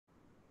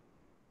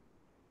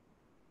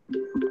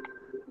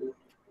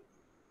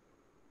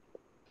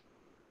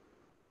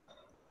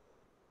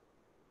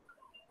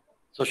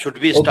So should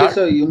we start? Okay,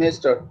 sir, you may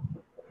start.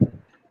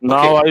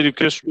 Now I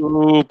request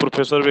to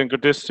Professor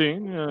Venkatesh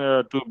Singh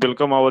to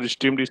welcome our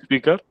esteemed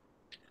speaker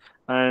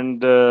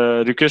and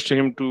request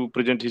him to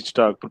present his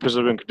talk.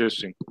 Professor Venkatesh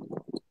Singh.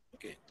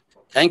 Okay.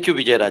 Thank you,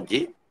 Vijay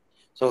Rajji.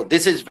 So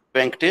this is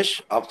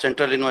Venkatesh of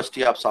Central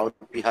University of South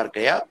Bihar,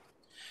 Gaya.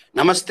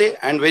 Namaste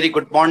and very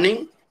good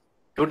morning.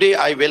 Today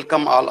I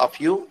welcome all of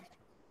you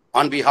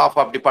on behalf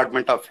of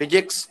Department of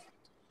Physics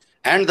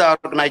and the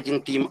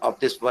organizing team of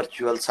this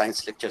virtual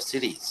science lecture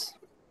series,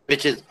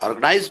 which is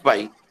organized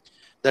by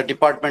the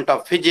Department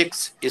of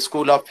Physics,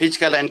 School of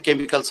Physical and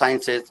Chemical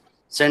Sciences,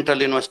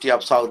 Central University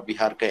of South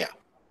Bihar, Gaya.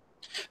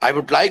 I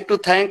would like to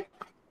thank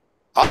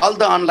all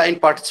the online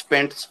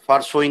participants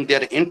for showing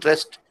their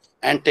interest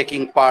and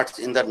taking part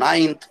in the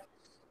 9th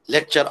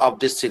lecture of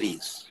this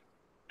series.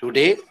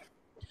 Today,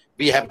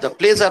 we have the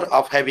pleasure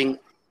of having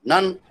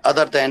none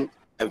other than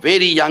a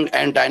very young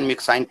and dynamic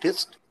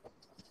scientist,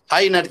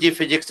 high energy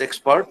physics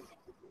expert,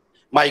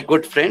 my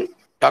good friend,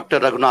 Dr.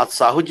 Raghunath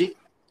Sahu ji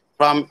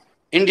from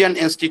Indian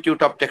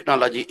Institute of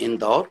Technology,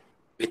 Indore,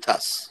 with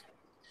us.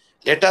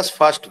 Let us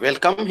first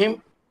welcome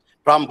him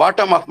from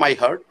bottom of my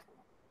heart.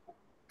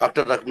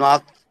 Dr.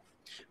 Raghunath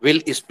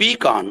will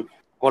speak on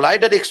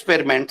collider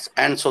experiments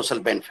and social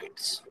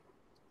benefits.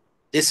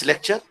 This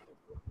lecture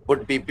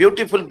would be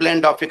beautiful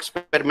blend of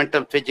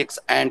experimental physics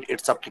and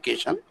its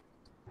application,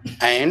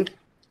 and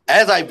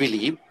as I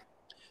believe,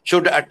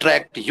 should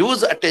attract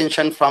huge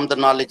attention from the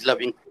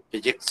knowledge-loving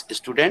physics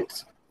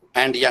students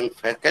and young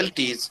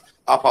faculties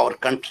of our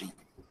country,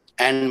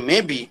 and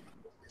maybe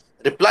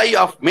reply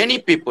of many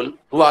people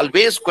who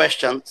always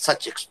question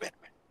such experiment.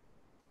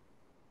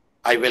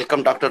 I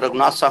welcome Dr.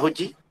 Raghunath Sahu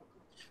ji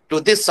to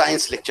this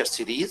science lecture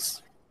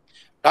series.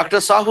 Dr.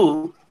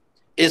 Sahu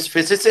is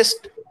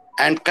physicist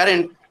and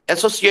current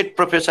associate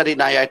professor in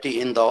IIT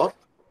Indore.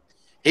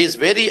 He is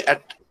very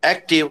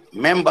active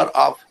member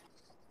of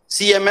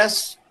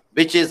CMS,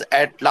 which is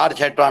at Large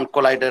Hadron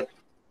Collider,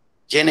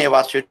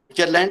 Geneva,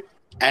 Switzerland,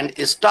 and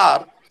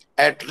star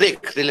at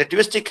RHIC,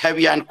 Relativistic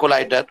Heavy Ion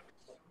Collider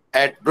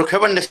at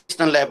Brookhaven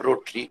National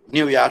Laboratory,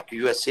 New York,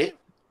 USA,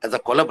 as a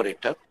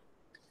collaborator.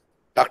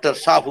 Dr.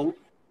 Sahu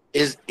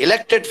is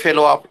elected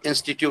fellow of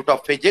Institute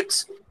of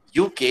Physics,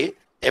 UK,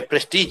 a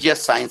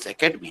prestigious science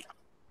academy.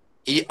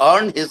 He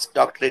earned his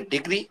doctorate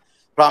degree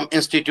from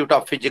Institute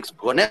of Physics,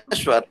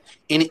 Bhubaneswar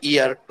in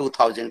year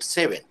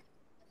 2007.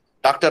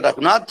 Dr.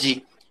 Raghunath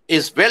ji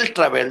is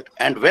well-traveled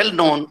and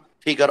well-known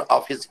figure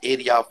of his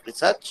area of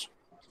research.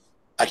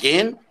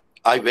 Again,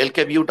 I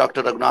welcome you,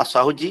 Dr. Raghunath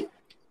Sahu ji,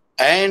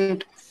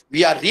 and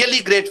we are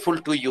really grateful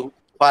to you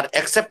for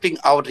accepting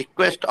our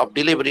request of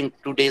delivering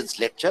today's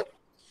lecture,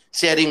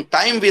 sharing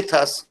time with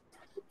us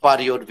for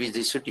your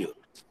busy schedule.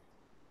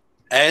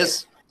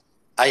 As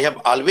I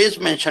have always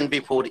mentioned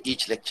before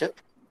each lecture,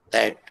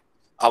 that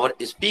our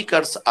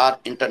speakers are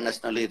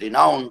internationally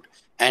renowned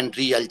and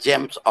real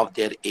gems of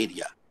their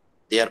area.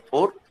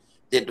 Therefore,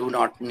 they do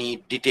not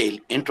need detailed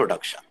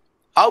introduction.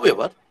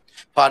 However,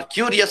 for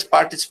curious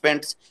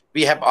participants,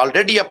 we have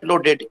already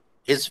uploaded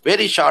his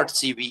very short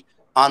CV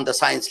on the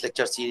Science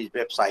Lecture Series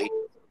website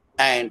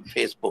and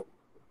Facebook.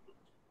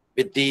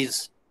 With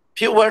these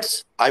few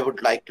words, I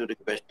would like to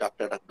request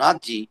Dr.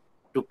 Raghunath ji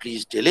to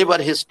please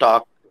deliver his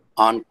talk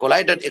on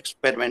collider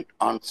experiment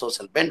on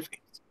social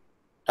benefits.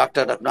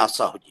 Dr. Raghunath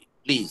Sahu ji,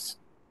 please.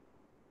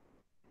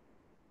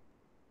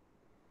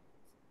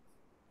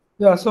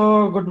 Yeah,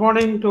 so good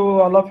morning to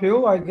all of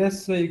you. I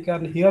guess you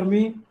can hear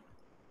me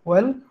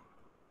well.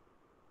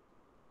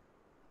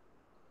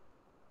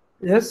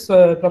 Yes,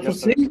 Professor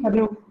Yes, Singh,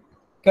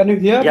 can you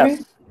hear me?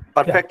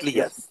 Perfectly,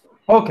 Yeah. yes.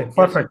 Okay,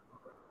 perfect.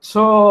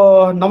 So,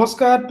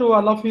 namaskar to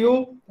all of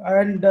you.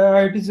 And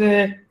it is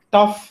a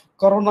tough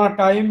Corona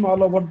time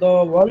all over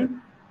the world.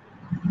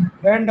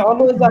 And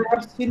always I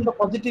have seen the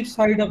positive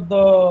side of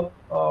the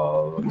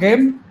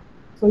game.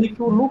 So if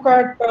you look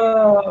at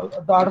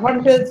the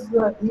advantage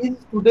is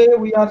today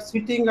we are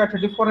sitting at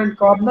different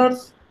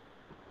corners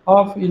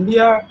of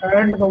India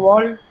and the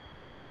world,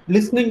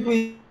 listening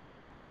to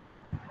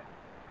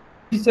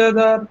each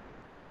other.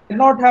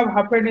 Cannot have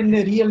happened in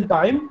a real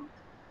time.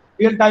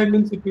 Real time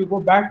means if you go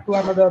back to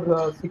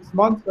another 6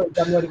 months,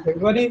 January,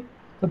 February.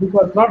 So this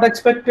was not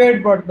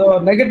expected, but the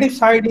negative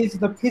side is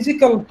the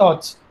physical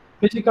touch.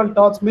 Physical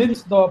touch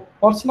means the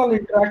personal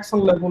interaction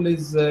level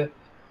is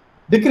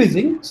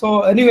decreasing.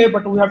 So anyway,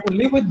 but we have to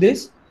live with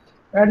this.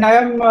 And I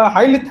am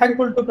highly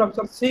thankful to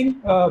Professor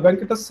Singh,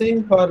 Venkatesh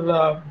Singh,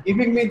 for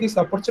giving me this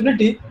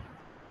opportunity.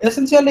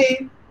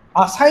 Essentially,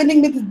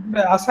 assigning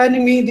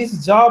me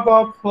this job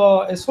of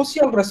a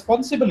social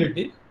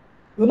responsibility.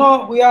 You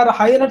know, we are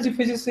high energy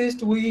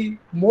physicists. We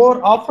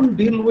more often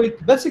deal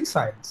with basic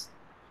science,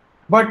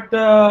 but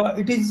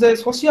it is a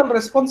social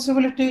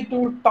responsibility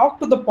to talk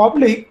to the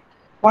public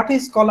what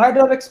is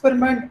collider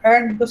experiment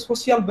and the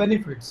social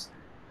benefits.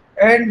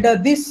 And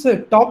this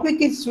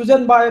topic is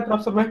chosen by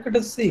Professor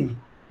Venkatesh Singh.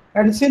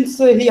 And since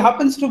he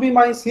happens to be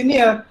my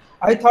senior,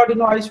 I thought,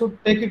 I should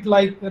take it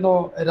like,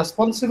 a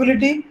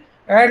responsibility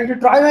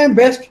and try my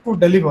best to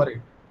deliver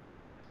it.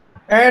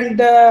 And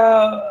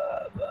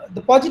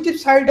the positive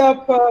side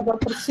of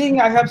Dr. Singh,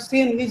 I have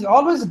seen he's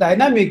always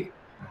dynamic.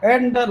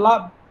 And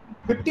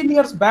 15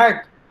 years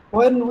back,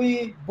 when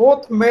we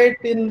both met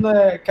in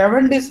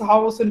Cavendish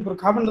House in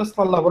Burkhaman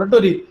National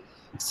Laboratory,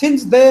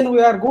 since then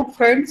we are good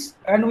friends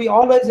and we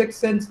always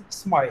exchange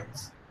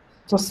smiles.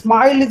 So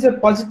smile is a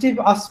positive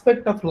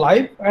aspect of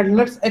life, and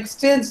let's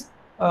exchange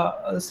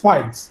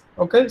smiles.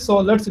 Okay, so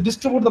let's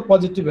distribute the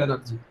positive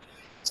energy.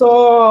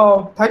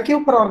 So thank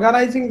you for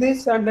organizing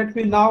this, and let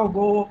me now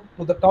go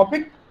to the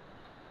topic.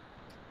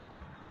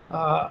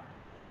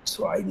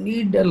 So I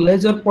need a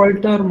laser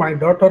pointer. My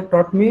daughter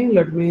taught me.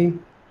 Let me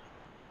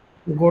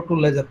go to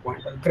laser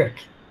pointer. Great.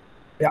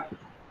 Yeah.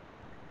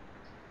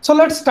 So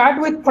let's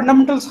start with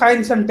fundamental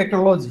science and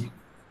technology.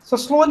 So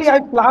slowly I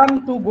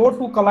plan to go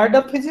to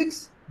collider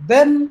physics,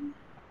 then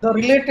the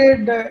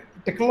related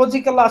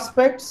technological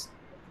aspects,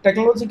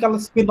 technological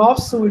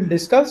spin-offs we will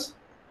discuss,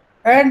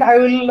 and I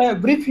will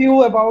brief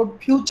you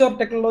about future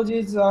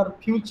technologies or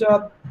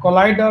future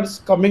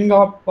colliders coming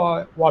up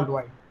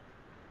worldwide.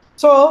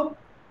 So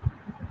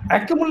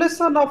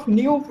accumulation of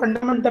new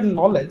fundamental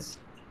knowledge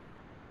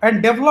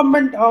and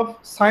development of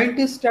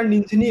scientists and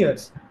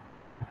engineers,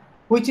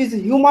 which is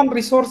human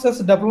resources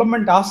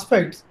development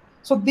aspects.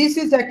 So this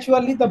is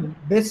actually the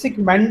basic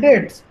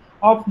mandates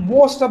of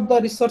most of the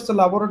research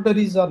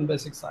laboratories on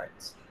basic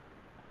science.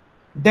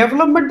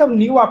 Development of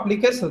new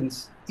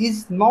applications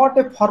is not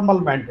a formal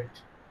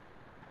mandate.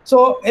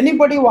 So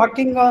anybody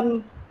working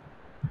on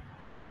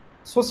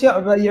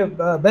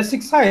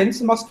basic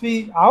science must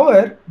be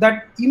aware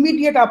that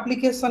immediate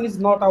application is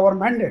not our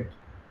mandate.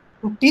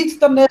 To teach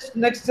the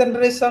next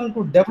generation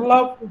to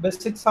develop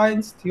basic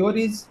science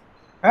theories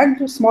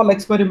and small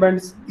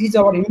experiments is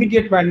our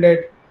immediate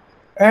mandate.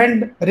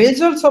 And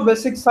results of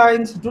basic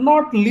science do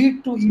not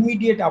lead to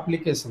immediate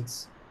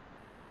applications.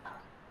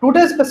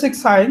 Today's basic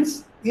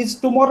science is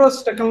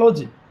tomorrow's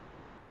technology.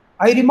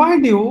 I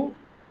remind you,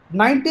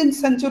 19th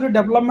century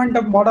development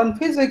of modern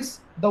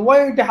physics, the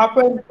way it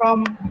happened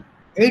from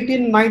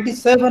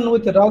 1897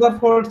 with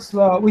Rutherford's,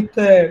 with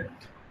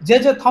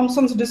J.J.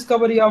 Thomson's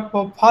discovery of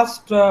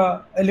first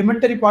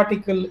elementary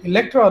particle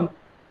electron,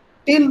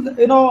 till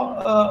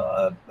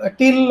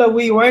till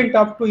we went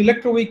up to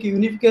electroweak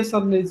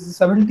unification is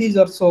 70s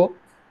or so,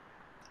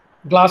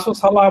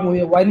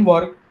 Glasgow-Salam,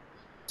 Weinberg.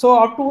 So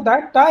up to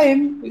that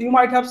time, you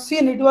might have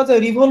seen it was a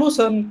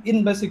revolution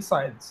in basic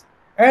science.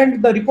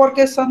 And the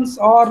repercussions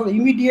or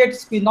immediate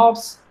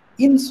spin-offs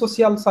in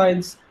social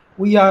science,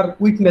 we are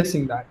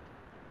witnessing that.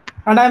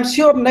 And I'm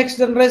sure next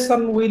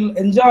generation will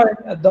enjoy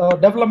the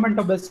development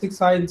of basic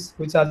science,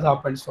 which has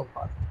happened so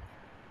far.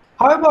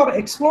 However,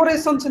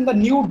 explorations in the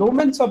new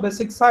domains of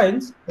basic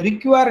science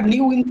require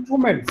new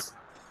instruments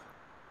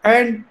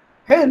and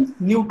hence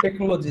new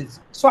technologies.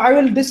 So I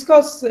will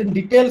discuss in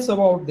details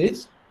about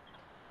this.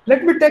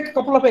 Let me take a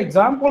couple of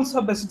examples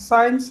of basic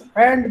science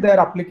and their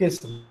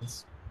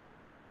applications.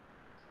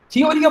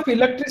 Theory of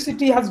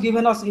electricity has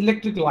given us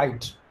electric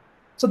light.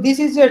 So this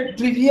is a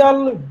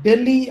trivial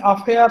daily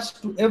affairs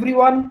to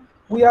everyone.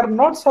 We are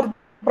not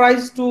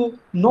surprised to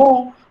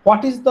know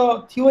what is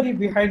the theory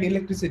behind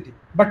electricity,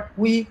 but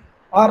we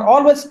are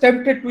always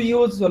tempted to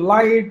use the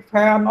light,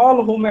 fan,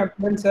 all home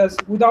appliances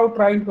without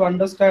trying to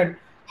understand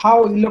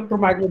how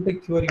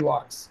electromagnetic theory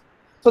works.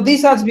 So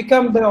this has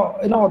become the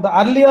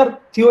earlier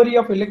theory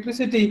of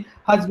electricity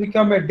has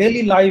become a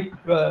daily life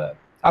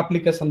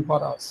application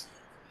for us.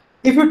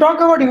 If you talk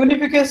about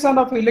unification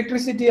of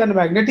electricity and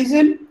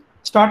magnetism,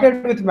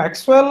 started with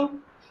Maxwell.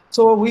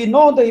 So we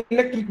know the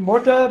electric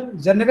motor,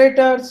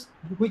 generators,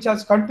 which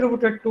has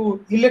contributed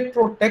to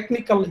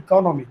electrotechnical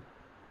economy.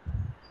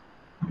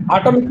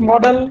 Atomic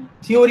model,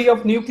 theory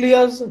of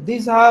nucleus,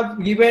 these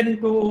have given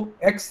to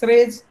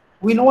X-rays.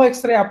 We know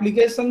X-ray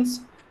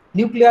applications,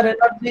 nuclear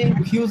energy,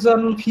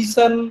 fusion,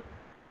 fission,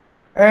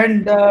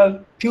 and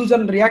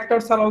fusion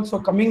reactors are also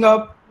coming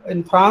up.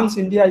 In France,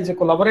 India is a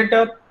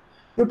collaborator.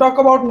 You talk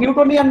about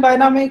Newtonian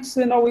dynamics,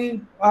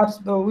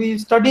 we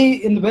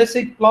study in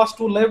basic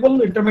 +2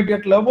 level,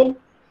 intermediate level.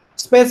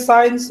 Space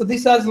science,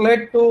 this has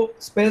led to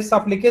space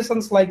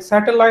applications like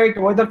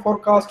satellite, weather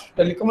forecast,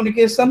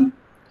 telecommunication.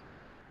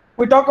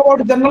 We talk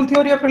about general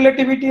theory of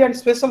relativity and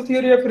special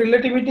theory of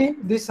relativity.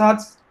 This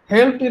has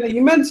helped in an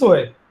immense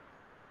way,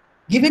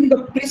 giving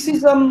the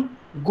precision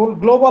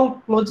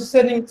global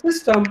positioning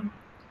system.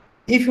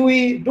 If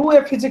we do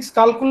a physics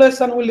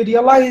calculation, we'll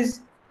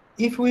realize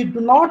if we do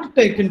not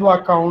take into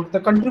account the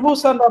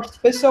contribution of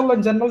special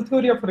and general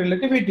theory of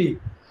relativity,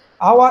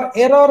 our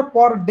error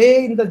per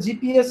day in the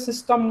GPS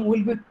system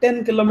will be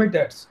 10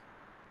 kilometers.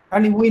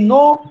 And we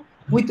know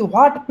with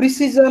what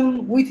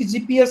precision with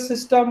GPS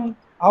system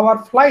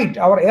our flight,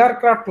 our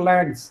aircraft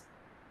lands.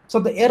 So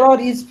the error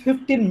is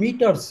 15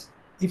 meters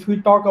if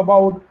we talk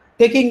about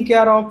taking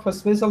care of a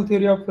special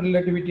theory of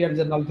relativity and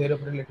general theory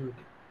of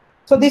relativity.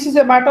 So this is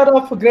a matter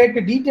of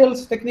great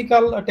details,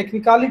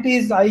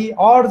 technicalities. I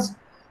urge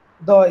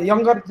the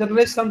younger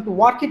generation to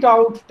work it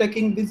out,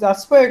 taking these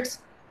aspects.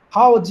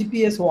 how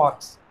GPS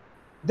works.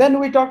 Then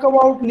we talk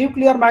about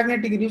nuclear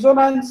magnetic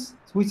resonance,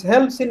 which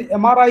helps in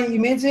MRI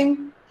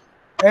imaging.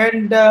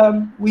 And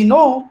we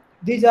know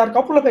these are a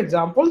couple of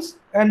examples,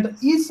 and the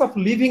ease of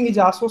living is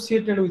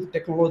associated with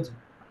technology.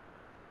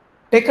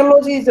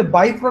 Technology is a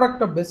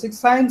byproduct of basic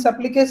science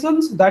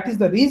applications. That is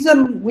the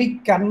reason we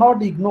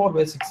cannot ignore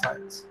basic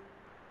science.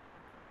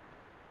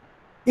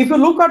 If you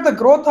look at the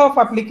growth of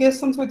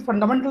applications with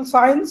fundamental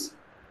science,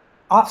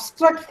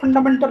 abstract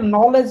fundamental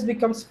knowledge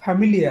becomes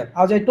familiar.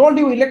 As I told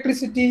you,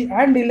 electricity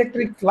and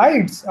electric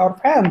lights or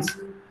fans,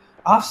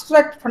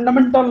 abstract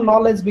fundamental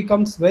knowledge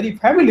becomes very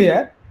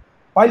familiar.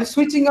 While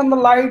switching on the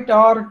light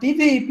or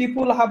TV,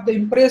 people have the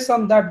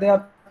impression that they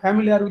are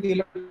familiar with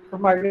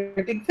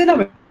electromagnetic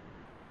phenomena.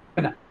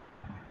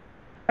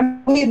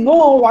 And we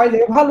know while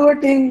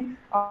evaluating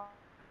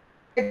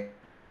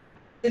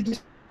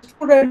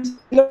students,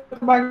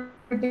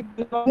 electromagnetic,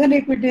 even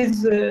if it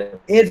is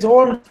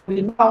age-old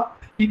story now,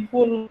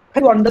 people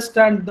try to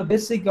understand the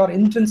basic or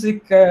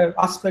intrinsic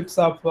aspects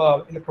of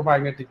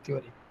electromagnetic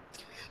theory.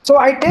 So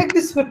I take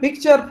this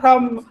picture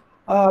from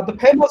the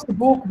famous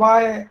book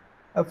by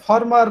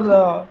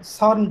former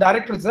CERN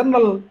Director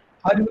General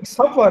Heinrich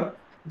Schäfer,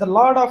 The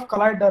Lord of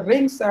Collider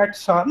Rings at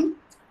CERN.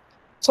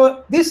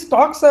 So this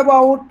talks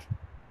about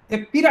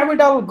a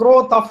pyramidal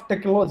growth of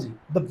technology,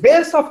 the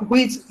base of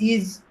which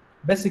is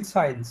basic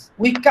science.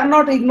 We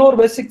cannot ignore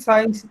basic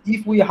science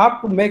if we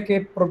have to make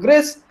a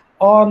progress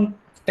on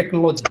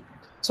technology.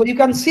 So you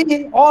can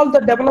see all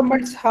the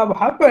developments have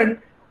happened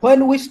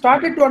when we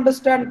started to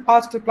understand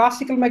first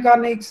classical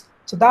mechanics.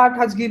 So that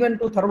has given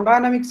to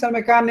thermodynamics and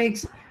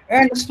mechanics,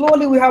 and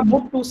slowly we have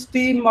moved to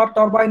steam or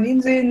turbine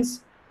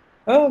engines.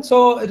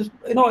 So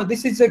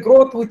this is a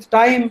growth with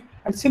time,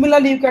 and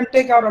similarly you can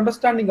take our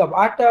understanding of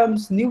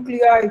atoms,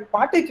 nuclei,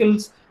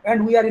 particles,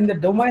 and we are in the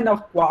domain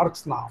of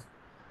quarks now.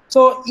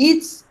 So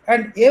each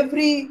and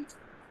every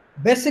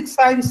basic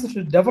science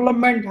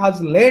development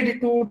has led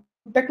to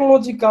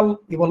technological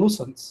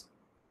evolutions.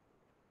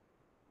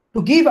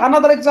 To give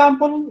another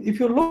example, if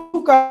you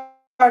look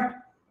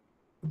at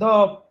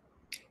the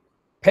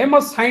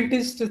famous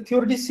scientist,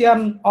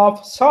 theoretician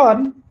of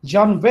CERN,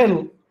 John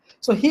Bell,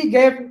 so he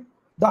gave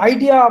the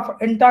idea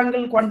of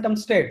entangled quantum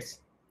states.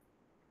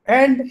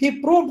 And he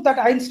proved that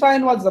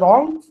Einstein was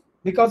wrong,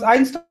 because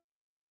Einstein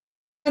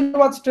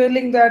was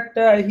telling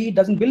that he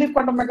doesn't believe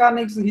quantum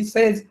mechanics. He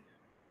says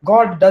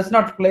God does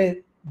not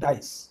play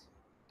dice.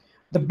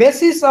 The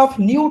basis of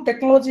new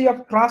technology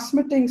of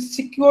transmitting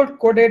secure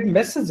coded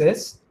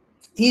messages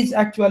is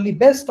actually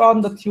based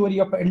on the theory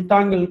of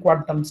entangled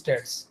quantum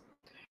states.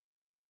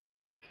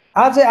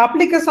 As an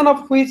application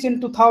of which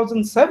in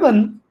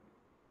 2007,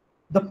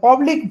 the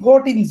public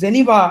vote in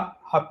Geneva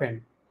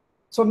happened.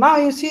 So now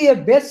you see a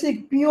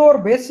pure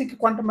basic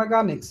quantum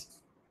mechanics,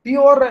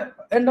 pure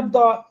end of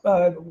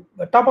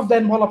the top of the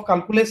envelope of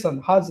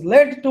calculation has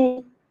led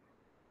to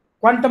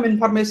quantum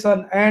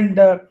information and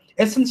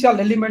essential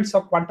elements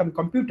of quantum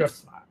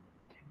computers.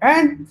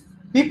 And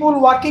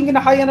people working in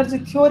high energy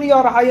theory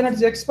or high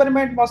energy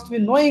experiment must be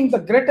knowing the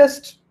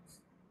greatest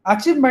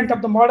achievement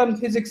of the modern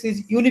physics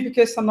is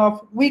unification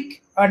of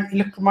weak and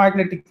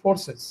electromagnetic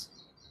forces,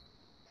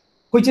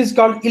 which is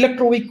called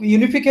electroweak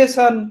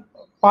unification,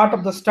 part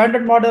of the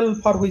standard model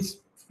for which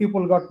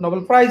people got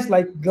Nobel Prize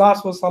like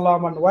Glasgow,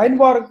 Salam, and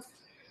Weinberg.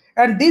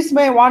 And this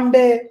may one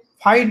day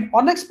find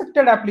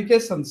unexpected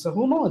applications. So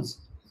who knows?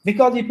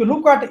 Because if you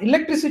look at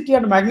electricity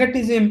and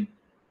magnetism,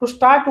 to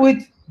start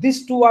with,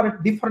 these two are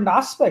different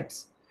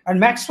aspects, and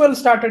Maxwell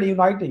started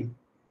uniting.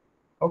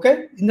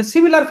 Okay, in a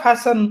similar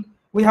fashion,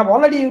 we have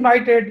already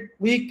united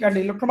weak and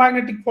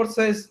electromagnetic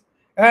forces,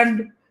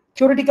 and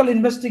theoretical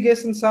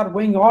investigations are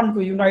going on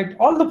to unite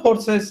all the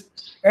forces,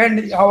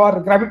 and our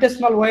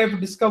gravitational wave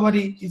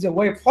discovery is a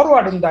way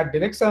forward in that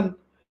direction.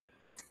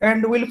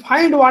 And we'll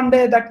find one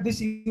day that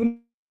this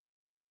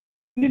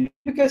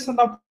unification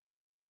of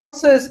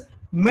forces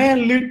may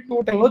lead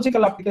to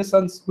technological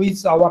applications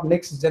which our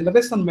next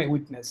generation may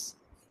witness.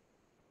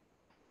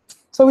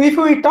 So if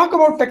we talk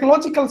about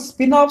technological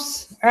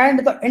spin-offs and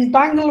the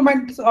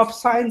entanglement of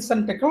science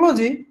and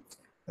technology,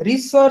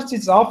 research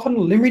is often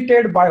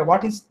limited by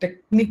what is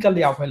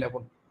technically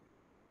available.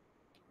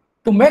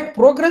 To make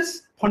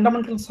progress,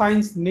 fundamental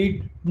science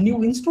needs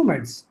new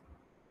instruments.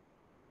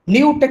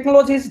 New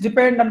technologies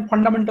depend on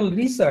fundamental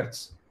research.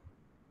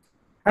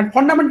 And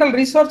fundamental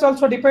research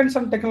also depends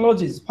on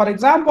technologies. For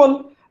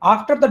example,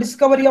 after the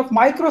discovery of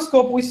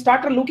microscope, we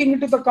started looking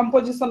into the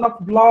composition of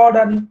blood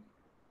and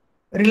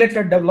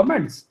related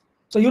developments.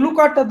 So you look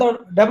at the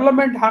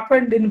development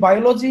happened in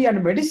biology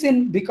and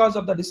medicine because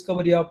of the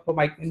discovery of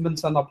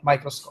invention of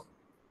microscope.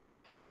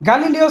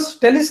 Galileo's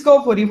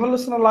telescope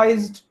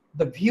revolutionized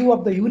the view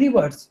of the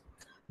universe.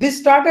 This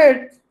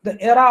started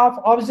the era of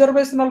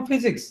observational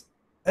physics.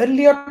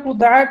 Earlier to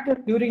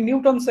that, during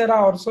Newton's era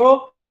or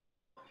so,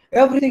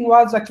 everything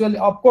was actually,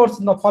 of course,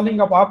 the falling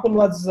of apple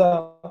was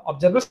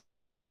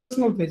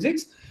observational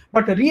physics,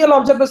 but real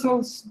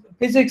observational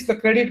physics, the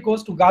credit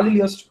goes to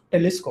Galileo's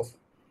telescope.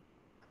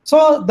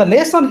 So the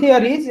lesson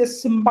here is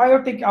a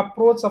symbiotic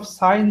approach of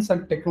science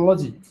and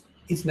technology.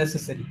 is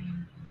necessary.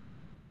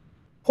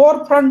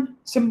 Forefront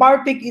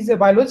symbiotic is a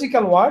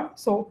biological word,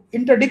 so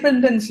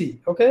interdependency.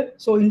 Okay,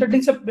 so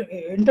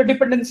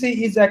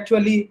interdependency is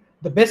actually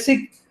the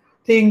basic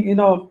thing, in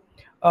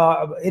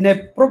a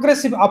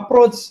progressive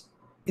approach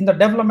in the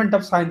development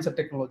of science and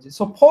technology.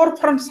 So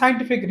forefront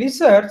scientific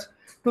research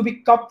to be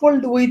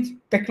coupled with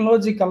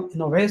technological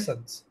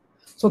innovations.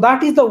 So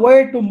that is the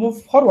way to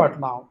move forward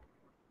now.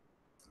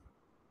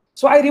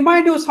 So I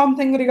remind you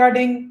something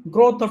regarding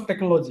growth of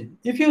technology.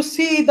 If you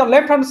see the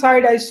left-hand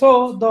side, I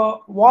show the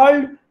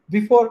world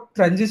before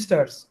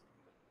transistors.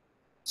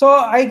 So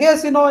I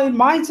guess, in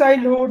my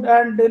childhood,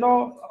 and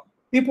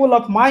people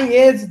of my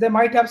age, they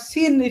might have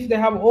seen, if they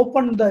have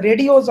opened the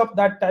radios of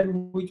that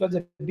time, which was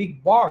a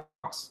big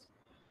box,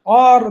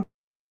 or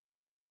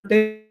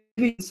the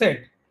television set.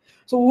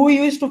 So we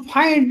used to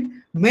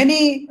find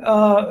many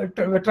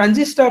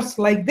transistors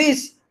like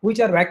this, which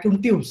are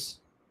vacuum tubes.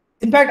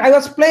 In fact, I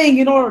was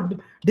playing,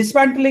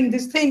 dismantling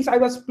these things. I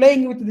was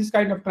playing with this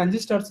kind of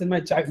transistors in my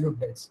childhood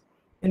days,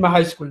 in my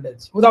high school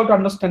days, without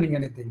understanding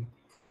anything.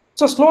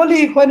 So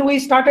slowly, when we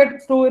started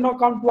to,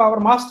 come to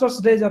our master's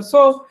days or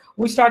so,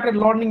 we started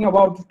learning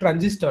about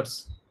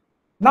transistors.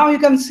 Now you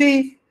can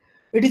see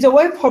it is a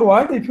way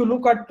forward. If you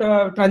look at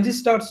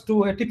transistors,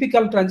 to a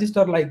typical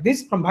transistor like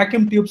this, from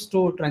vacuum tubes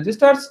to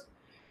transistors,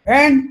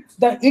 and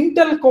the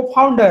Intel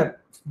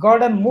co-founder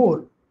Gordon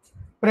Moore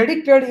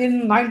predicted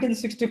in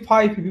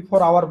 1965,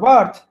 before our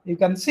birth, you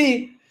can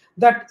see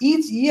that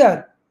each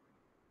year,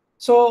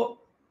 so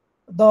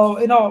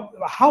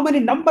how many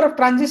number of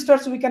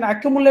transistors we can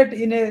accumulate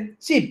in a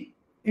chip,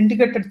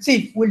 integrated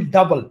chip, will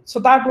double. So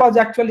that was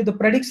actually the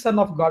prediction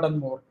of Gordon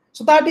Moore.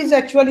 So that is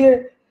actually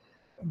a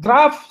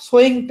graph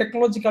showing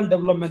technological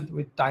development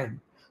with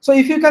time. So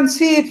if you can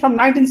see, from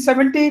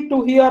 1970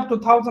 to here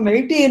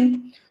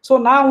 2018, so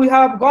now we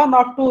have gone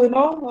up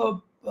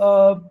to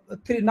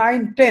 3,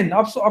 9, 10.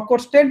 Of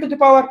course, 10 to the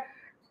power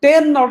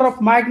 10 order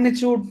of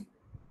magnitude,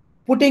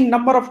 putting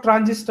number of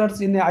transistors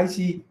in a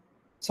IC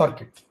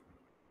circuit.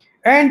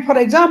 And for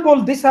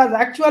example, this has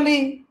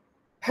actually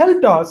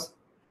helped us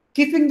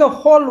keeping the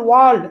whole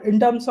world in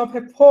terms of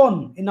a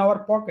phone in our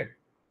pocket.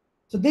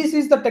 So this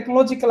is the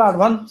technological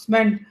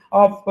advancement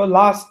of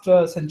last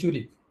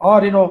century,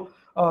 or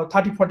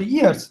 30, 40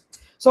 years.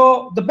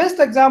 So the best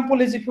example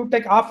is, if you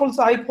take Apple's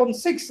iPhone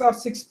 6 or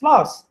 6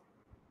 Plus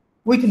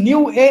with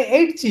new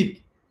A8 chip,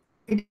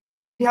 it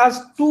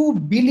has 2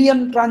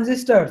 billion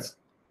transistors,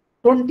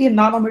 20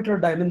 nanometer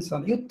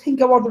dimension. You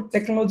think about the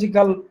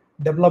technological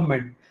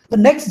development. The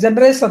next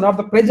generation, or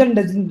the present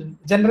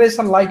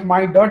generation, like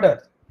my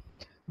daughter,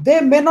 they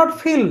may not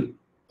feel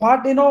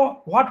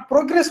what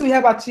progress we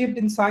have achieved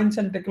in science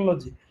and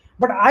technology,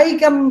 but I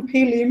can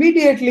feel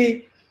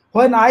immediately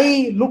when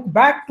I look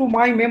back to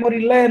my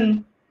memory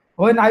lane,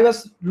 when I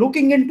was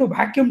looking into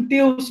vacuum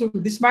tubes,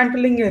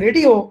 dismantling a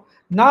radio.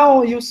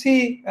 Now you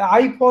see an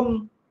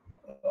iPhone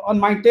on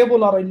my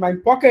table or in my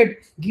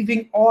pocket,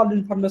 giving all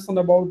information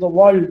about the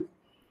world,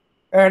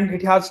 and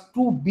it has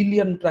 2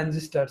 billion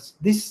transistors.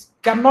 This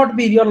cannot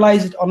be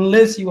realized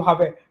unless you have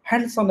a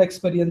hands-on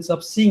experience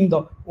of seeing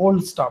the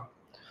old stuff.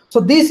 So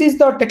this is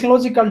the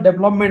technological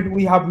development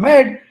we have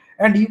made,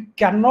 and you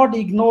cannot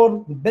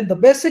ignore the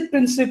basic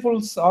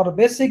principles or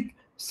basic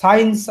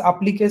science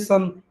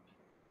application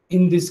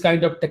in this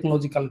kind of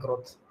technological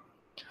growth.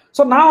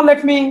 So now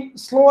let me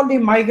slowly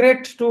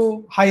migrate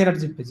to high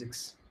energy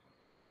physics.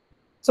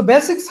 So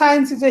basic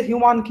science is a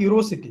human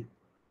curiosity.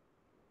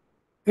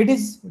 It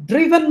is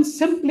driven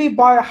simply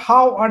by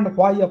how and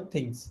why of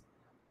things.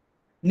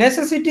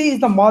 Necessity is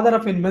the mother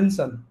of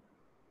invention.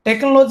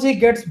 Technology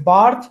gets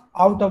birth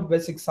out of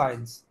basic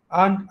science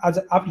and as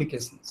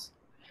applications.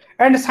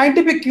 And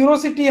scientific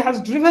curiosity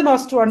has driven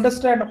us to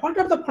understand what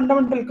are the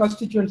fundamental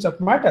constituents of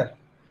matter.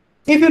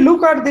 If you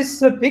look at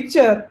this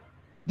picture,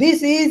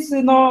 this is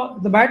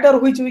the matter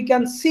which we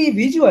can see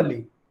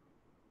visually.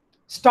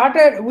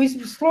 We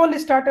slowly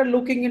started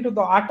looking into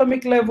the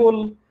atomic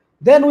level.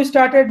 Then we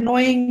started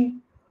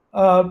knowing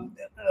the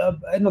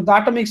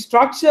atomic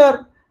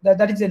structure.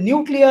 That is a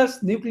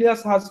nucleus.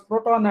 Nucleus has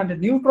proton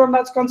and neutron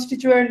as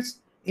constituents.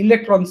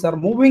 Electrons are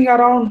moving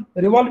around,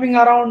 revolving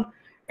around,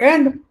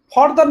 and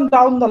further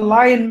down the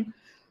line,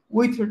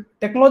 with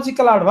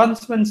technological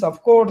advancements,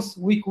 of course,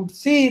 we could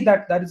see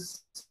that there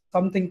is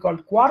something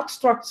called quark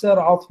structure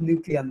of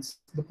nucleons.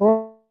 The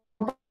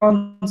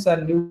protons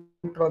and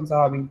neutrons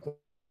are having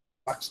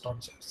quark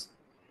structures.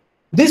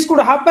 This could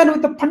happen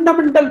with the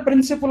fundamental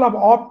principle of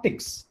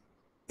optics.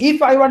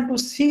 If I want to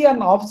see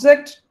an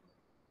object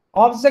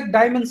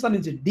dimension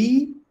is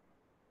d,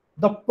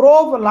 the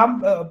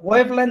probe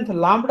wavelength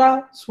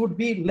lambda should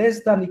be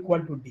less than equal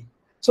to d.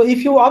 So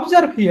if you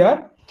observe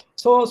here,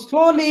 so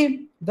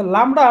slowly the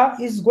lambda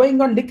is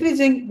going on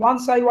decreasing.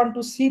 Once I want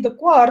to see the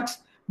quarks,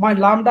 my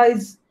lambda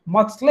is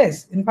much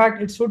less. In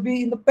fact, it should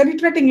be in the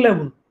penetrating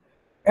level.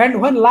 And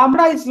when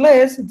lambda is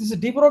less, this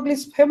de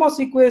Broglie's famous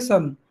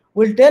equation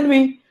will tell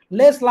me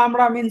less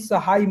lambda means a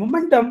high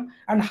momentum,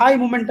 and high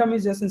momentum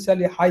is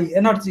essentially high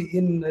energy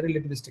in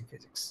relativistic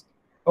physics.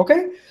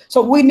 Okay,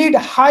 so we need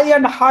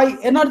high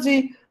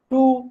energy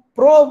to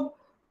probe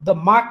the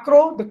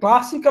macro, the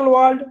classical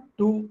world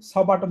to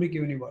subatomic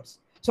universe.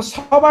 So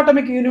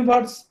subatomic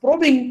universe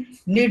probing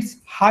needs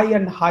high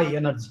and high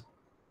energy.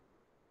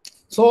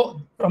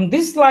 So from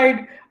this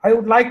slide, I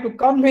would like to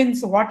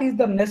convince what is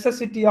the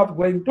necessity of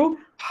going to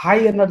high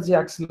energy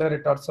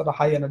accelerators or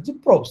high energy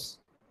probes.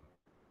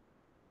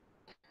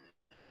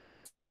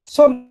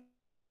 So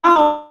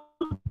now,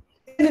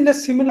 again in a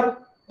similar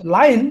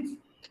line,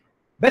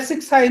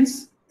 basic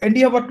science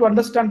endeavor to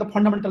understand the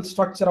fundamental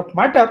structure of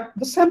matter.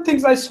 The same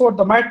things I showed,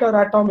 the matter,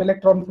 atom,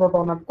 electron,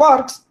 proton, and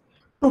quarks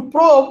to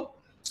probe.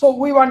 So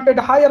we wanted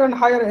higher and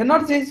higher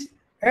energies.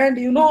 And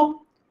you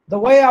know, the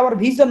way our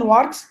vision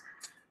works,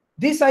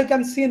 this I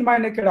can see in my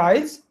naked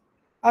eyes.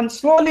 And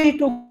slowly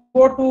to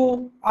go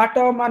to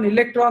atom and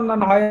electron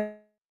and higher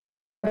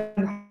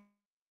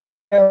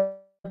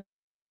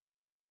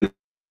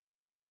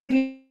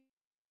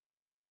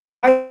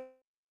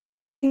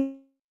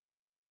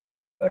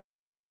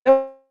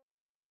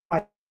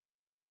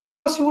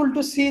possible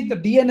to see the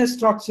DNA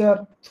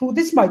structure through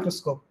this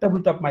microscope,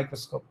 tabletop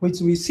microscope, which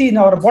we see in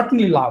our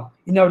botany lab,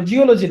 in our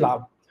geology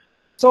lab.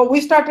 So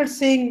we started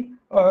seeing,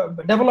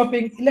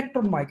 developing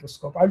electron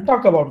microscope. I'll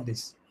talk about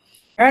this.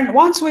 And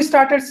once we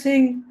started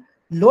seeing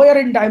lower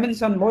in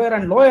dimension, lower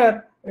and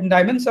lower in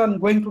dimension,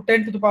 going to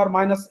 10 to the power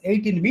minus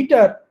 18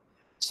 meter,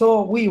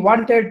 so we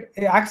wanted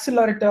an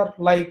accelerator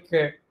like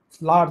a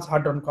Large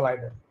Hadron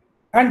Collider.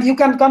 And you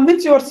can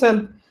convince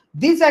yourself,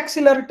 these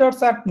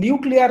accelerators at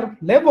nuclear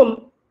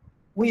level,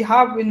 we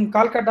have in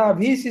Calcutta,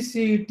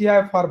 VCC,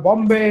 TIFR,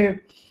 Bombay,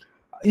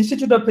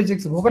 Institute of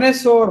Physics,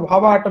 Bhubaneswar,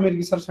 Bhabha Atomic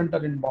Research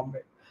Center in Bombay.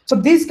 So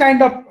these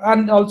kind of,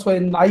 and also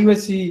in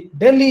IUSC,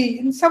 Delhi,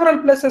 in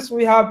several places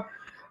we have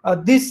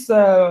this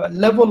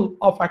level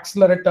of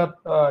accelerator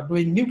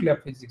doing nuclear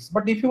physics.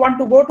 But if you want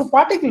to go to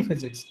particle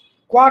physics,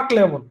 quark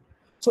level,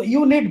 so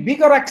you need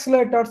bigger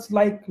accelerators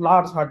like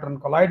Large Hadron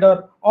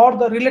Collider or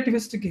the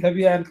relativistic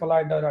heavy ion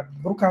collider at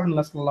Brookhaven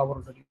National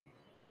Laboratory.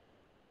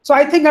 So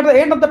I think at the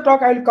end of the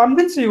talk, I will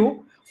convince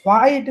you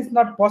why it is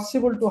not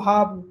possible to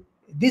have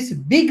these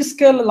big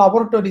scale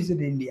laboratories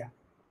in India.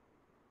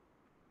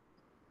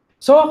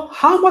 So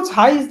how much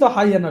high is the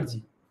high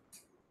energy?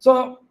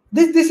 So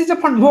this is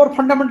a more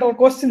fundamental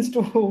questions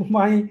to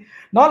my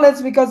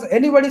knowledge, because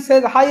anybody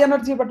says high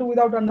energy, but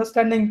without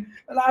understanding,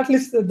 at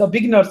least the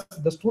beginners,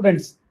 the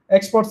students,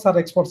 experts are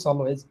experts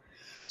always.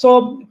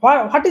 So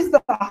what is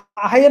the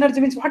high energy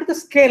means? What is the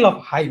scale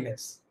of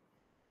highness?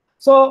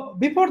 So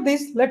before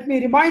this, let me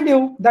remind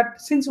you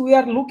that since we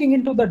are looking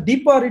into the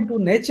deeper into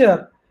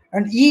nature,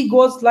 and E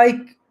goes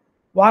like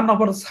 1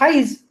 over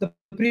size, the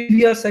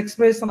previous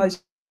expression I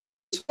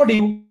showed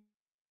you,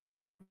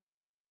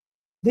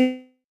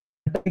 this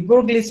de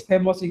Broglie's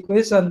famous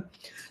equation.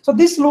 So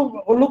this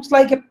looks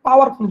like a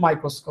powerful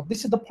microscope.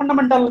 This is the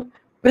fundamental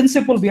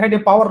principle behind a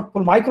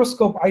powerful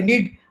microscope. I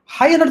need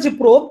high energy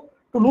probe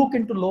to look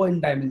into low in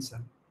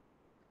dimension.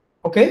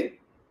 Okay,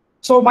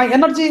 so my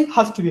energy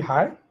has to be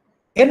high.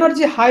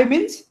 Energy high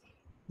means,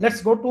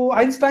 let's go to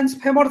Einstein's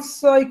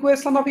famous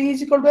equation of E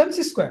is equal to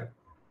mc square,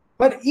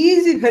 where E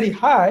is very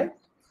high.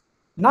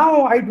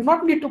 Now I do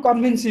not need to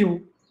convince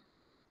you.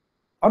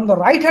 On the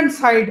right hand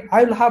side,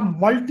 I will have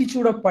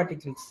multitude of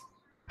particles.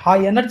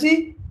 High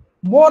energy,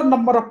 more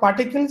number of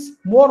particles,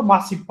 more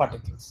massive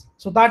particles.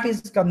 So that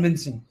is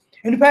convincing.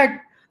 In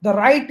fact, the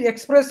right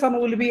expression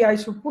will be, I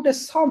should put a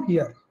sum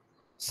here.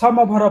 Sum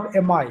over of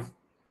mi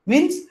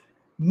means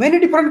many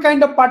different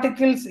kind of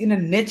particles in a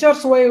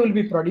nature's way will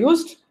be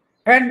produced,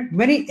 and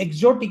many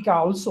exotica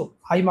also,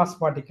 high mass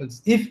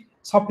particles, if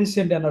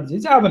sufficient energy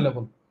is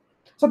available.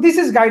 So this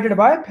is guided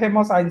by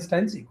famous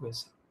Einstein's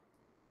equation.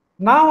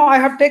 Now I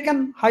have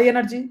taken high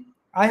energy.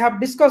 I have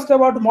discussed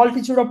about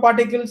multitude of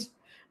particles.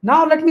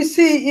 Now let me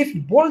see if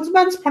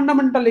Boltzmann's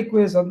fundamental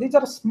equation, these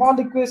are small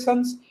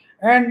equations,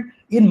 and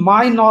in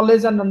my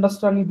knowledge and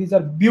understanding, these are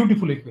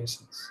beautiful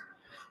equations.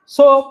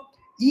 So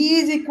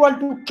E is equal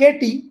to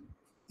KT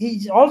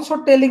is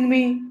also telling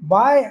me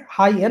by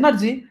high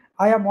energy,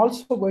 I am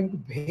also going to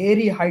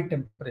very high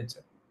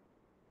temperature.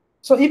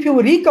 So if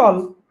you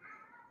recall,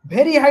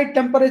 very high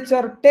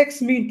temperature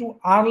takes me to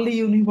early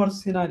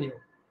universe scenario.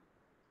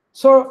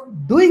 So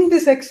doing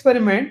this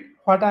experiment,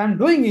 what I am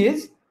doing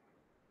is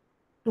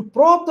to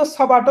probe the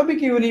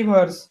subatomic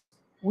universe,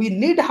 we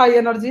need high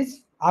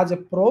energies as a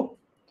probe,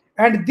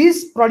 and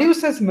this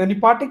produces many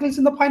particles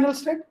in the final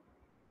state.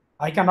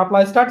 I can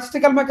apply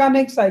statistical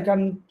mechanics, I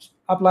can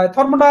apply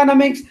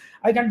thermodynamics,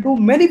 I can do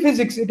many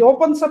physics. It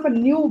opens up a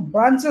new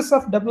branches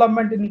of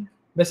development in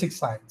basic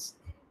science.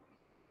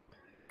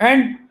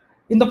 And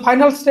in the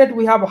final state,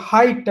 we have a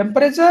high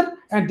temperature,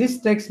 and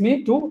this takes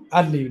me to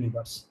early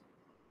universe.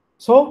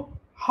 So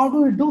how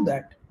do we do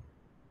that?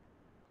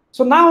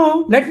 So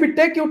now let me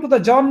take you to the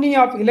journey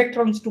of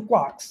electrons to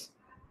quarks.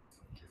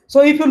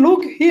 So if you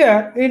look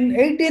here in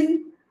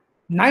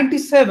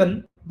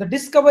 1897, the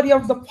discovery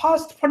of the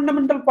first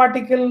fundamental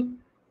particle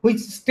which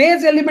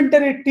stays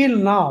elementary till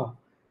now.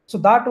 So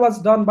that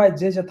was done by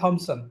J.J.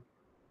 Thomson,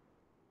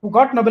 who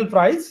got Nobel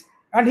Prize,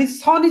 and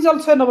his son is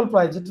also a Nobel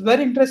Prize. It's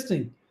very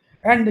interesting.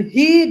 And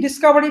he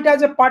discovered it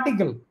as a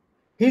particle.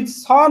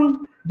 his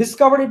son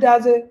discovered it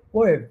as a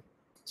wave.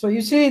 So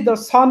you see the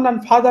son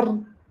and father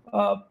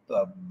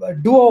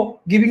duo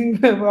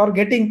giving or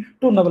getting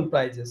 2 Nobel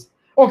Prizes.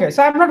 Okay,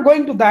 so I'm not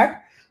going to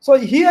that. So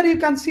here you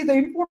can see the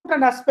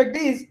important aspect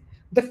is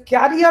the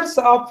carriers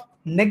of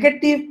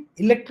negative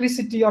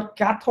electricity or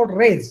cathode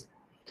rays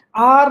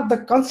are the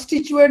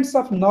constituents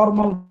of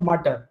normal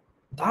matter.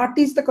 That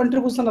is the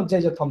contribution of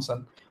J.J.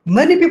 Thomson.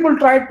 Many people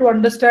tried to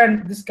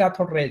understand these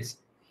cathode rays,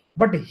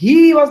 but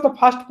he was the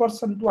first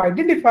person to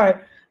identify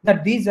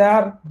that these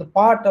are the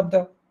part of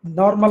the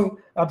normal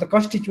or the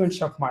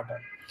constituents of matter.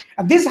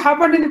 And this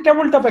happened in a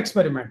tabletop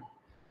experiment.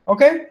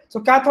 Okay,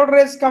 so cathode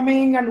rays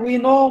coming, and we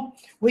know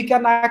we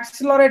can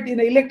accelerate in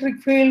an electric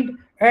field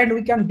and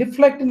we can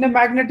deflect in a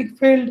magnetic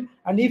field.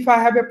 And if I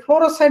have a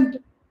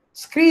fluorescent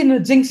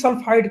screen, zinc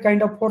sulfide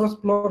kind of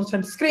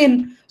fluorescent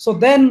screen, so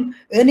then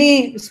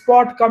any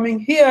spot coming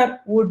here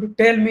would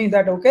tell me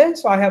that, okay,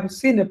 so I have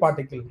seen a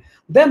particle.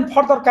 Then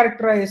further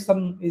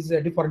characterization is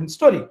a different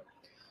story.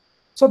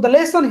 So the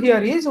lesson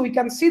here is we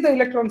can see the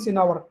electrons in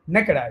our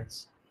naked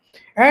eyes,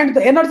 and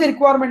the energy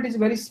requirement is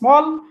very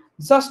small.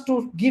 Just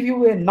to give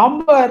you a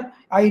number,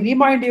 I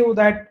remind you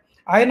that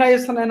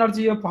ionization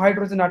energy of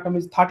hydrogen atom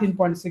is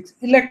 13.6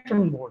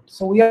 electron volt.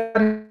 So we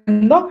are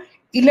in the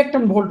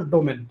electron volt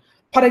domain.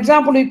 For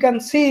example, you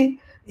can see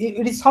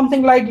it is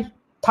something like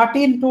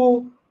 13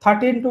 to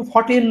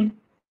 14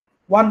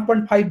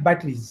 1.5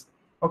 batteries.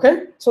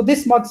 Okay, so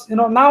this much,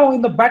 now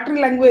in the battery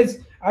language,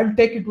 I'll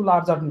take it to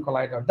Large Hadron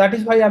Collider. That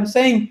is why I'm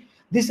saying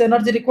this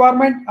energy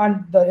requirement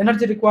and the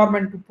energy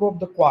requirement to probe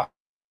the quarks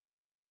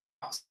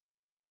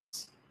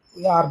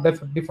are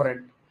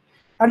different.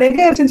 And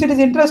again, since it is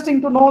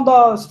interesting to know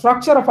the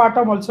structure of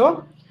atom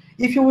also,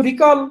 if you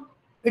recall,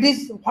 it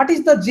is what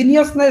is the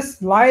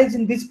geniusness lies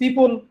in these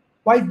people,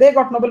 why they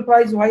got Nobel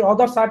Prize, why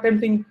others are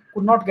attempting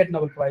could not get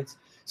Nobel Prize.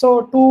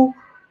 So to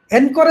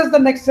encourage the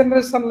next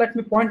generation, let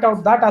me point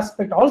out that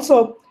aspect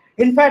also.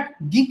 In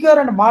fact, Giger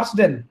and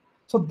Marsden,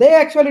 so they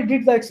actually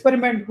did the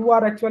experiment, who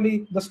are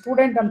actually the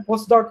student and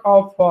postdoc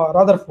of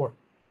Rutherford.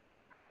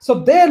 So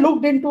they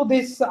looked into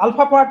this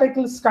alpha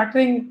particle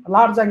scattering,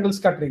 large angle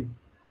scattering.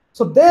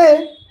 So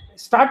they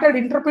started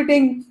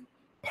interpreting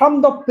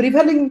from the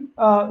prevailing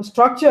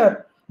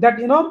structure that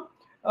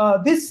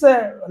this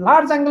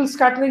large angle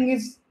scattering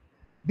is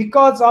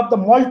because of the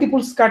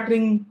multiple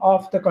scattering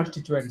of the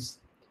constituents.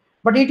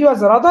 But it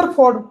was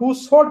Rutherford who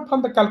showed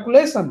from the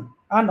calculation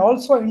and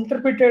also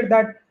interpreted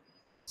that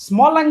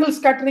small angle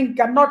scattering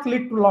cannot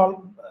lead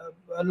to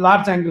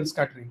large angle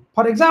scattering.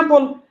 For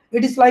example,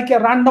 it is like a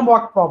random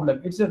walk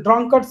problem. It's a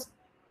drunkard's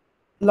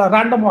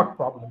random walk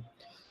problem.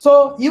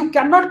 So you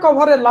cannot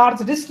cover a large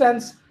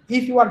distance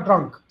if you are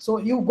drunk. So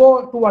you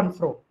go to and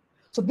fro.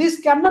 So this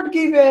cannot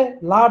give a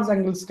large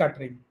angle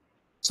scattering.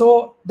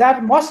 So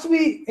there must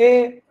be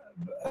a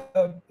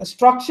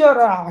structure,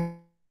 a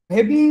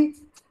heavy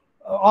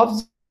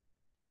object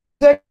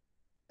at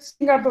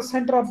the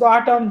center of the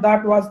atom.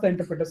 That was the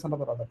interpretation of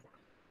the Rutherford.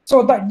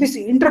 So that this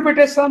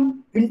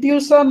interpretation,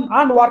 intuition,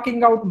 and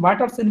working out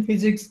matters in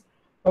physics.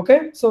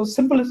 Okay, so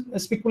simple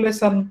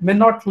speculation may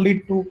not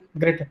lead to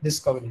great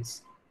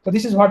discoveries. So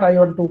this is what I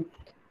want to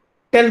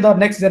tell the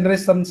next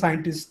generation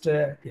scientists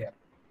here.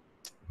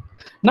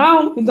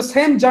 Now, in the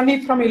same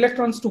journey from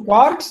electrons to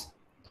quarks,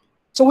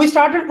 so we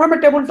started from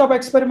a tabletop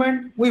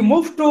experiment. We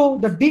moved to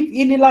the deep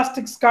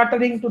inelastic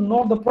scattering to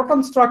know the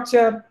proton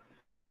structure.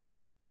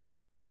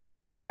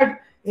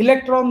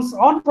 Electrons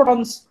on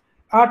protons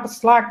at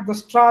SLAC, the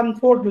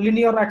Stanford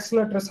Linear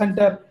Accelerator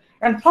Center.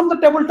 And from the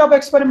tabletop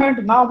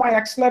experiment, now my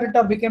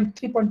accelerator became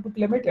 3.2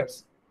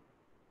 kilometers.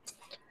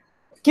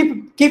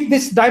 Keep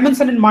this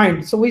dimension in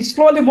mind. So we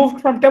slowly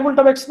moved from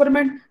tabletop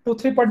experiment to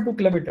 3.2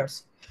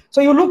 kilometers.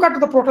 So you look at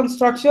the proton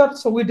structure.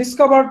 So we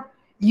discovered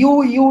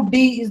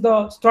UUD is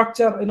the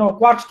structure,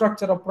 quark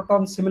structure of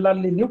protons.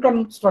 Similarly,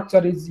 neutron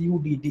structure is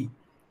UDD.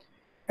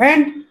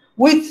 And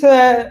with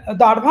the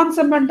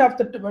advancement of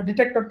the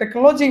detector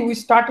technology, we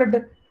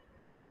started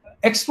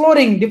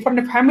exploring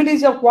different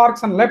families of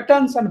quarks and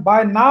leptons, and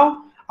by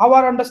now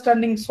our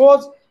understanding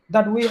shows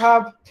that we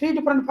have 3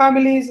 different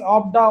families: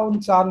 up,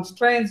 down, charge,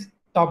 strange,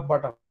 top,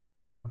 bottom.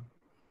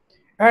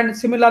 And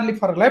similarly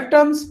for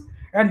leptons,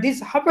 and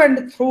this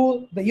happened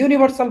through the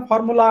universal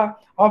formula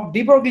of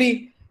de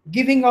Broglie,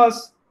 giving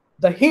us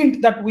the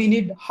hint that we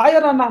need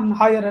higher and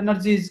higher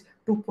energies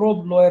to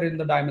probe lower in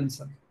the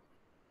dimension.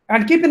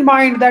 And keep in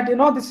mind that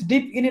this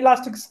deep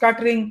inelastic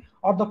scattering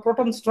of the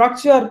proton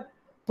structure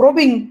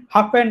probing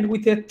happened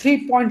with a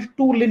 3.2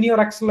 linear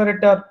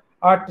accelerator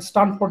at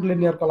Stanford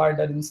Linear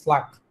Collider in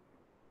SLAC.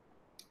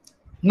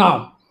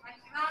 Now,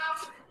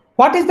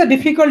 what is the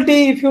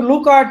difficulty if you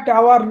look at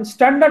our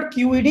standard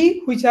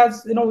QED, which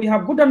has, we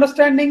have good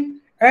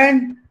understanding,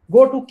 and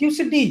go to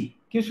QCD.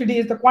 QCD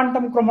is the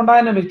quantum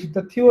chromodynamics,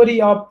 the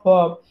theory of,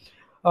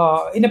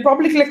 in a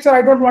public lecture,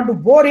 I don't want to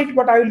bore it,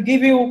 but I will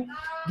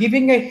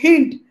giving a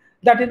hint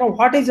that,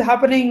 what is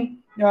happening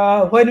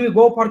when we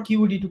go for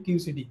QED to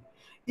QCD.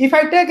 If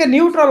I take a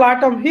neutral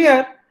atom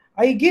here,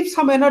 I give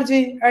some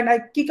energy and I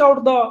kick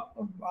out the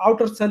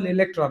outer shell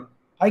electron.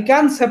 I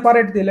can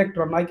separate the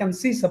electron. I can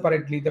see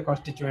separately the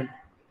constituent.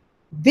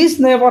 This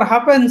never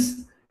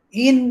happens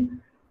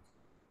in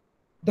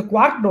the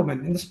quark domain,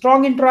 in the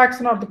strong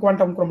interaction of the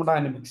quantum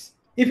chromodynamics.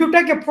 If you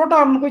take a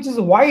proton which is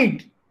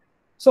wide,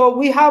 so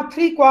we have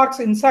 3 quarks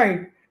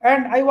inside,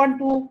 and I want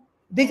to,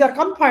 these are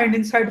confined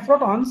inside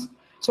protons,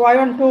 so I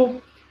want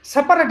to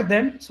separate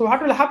them. So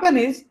what will happen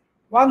is,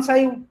 once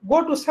I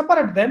go to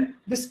separate them,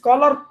 this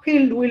color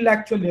field will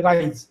actually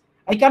rise.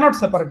 I cannot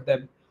separate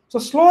them. So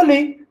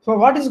slowly, so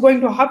what is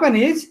going to happen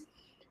is,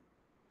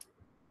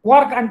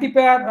 quark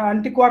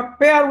antiquark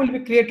pair will be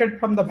created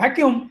from the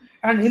vacuum,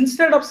 and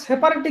instead of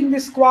separating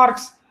these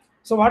quarks,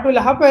 so what will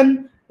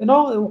happen,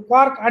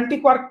 quark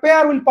antiquark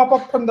pair will pop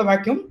up from the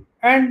vacuum,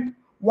 and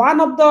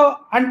one of the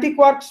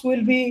antiquarks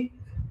will be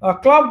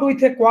clubbed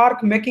with a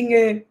quark, making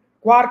a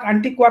quark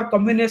antiquark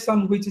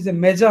combination, which is a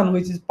meson,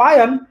 which is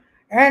pion,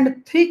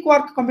 and 3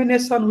 quark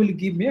combination will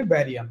give me a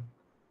baryon.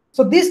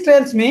 So this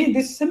tells me,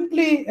 this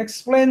simply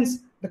explains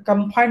the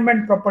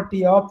confinement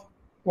property of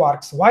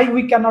quarks, why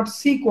we cannot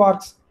see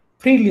quarks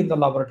freely in the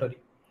laboratory.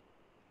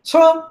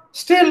 So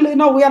still,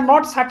 we are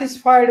not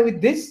satisfied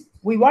with this.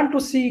 We want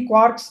to see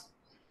quarks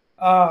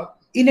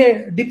in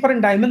a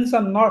different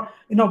dimension, not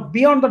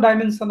beyond the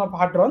dimension of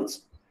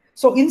hadrons.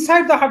 So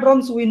inside the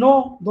hadrons, we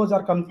know those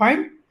are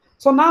confined.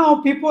 So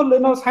now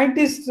people,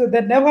 scientists,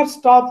 they never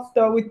stop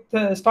with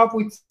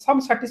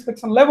some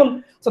satisfaction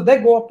level. So they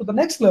go up to the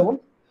next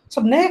level.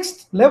 So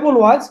next level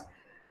was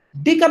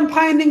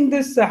deconfining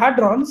these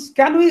hadrons.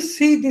 Can we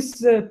see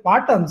these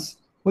patterns,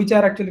 which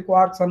are actually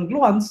quarks and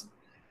gluons,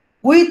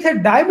 with a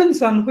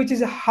dimension which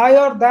is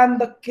higher than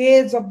the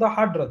cage of the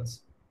hadrons?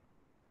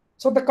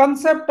 So the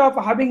concept of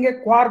having a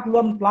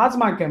quark-gluon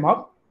plasma came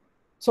up.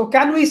 So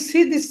can we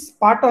see these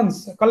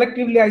patterns?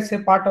 Collectively, I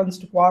say patterns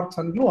to quarks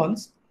and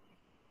gluons.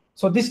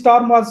 So this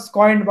term was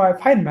coined by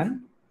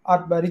Feynman, or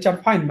by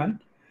Richard Feynman.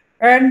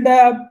 And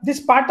these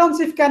patterns,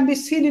 if can be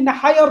seen in a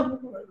higher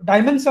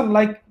dimension,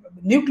 like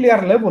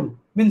nuclear level,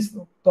 means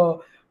the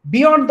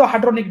beyond the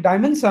hadronic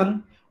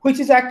dimension, which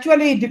is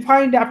actually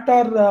defined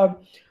after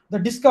the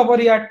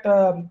discovery at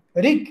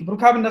RIC,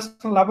 Brookhaven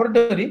National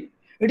Laboratory.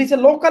 It is a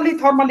locally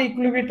thermally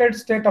equilibrated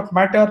state of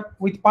matter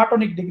with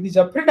partonic degrees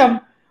of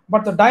freedom,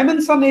 but the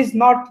dimension is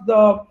not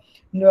the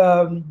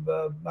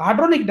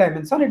hadronic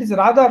dimension. It is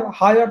rather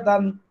higher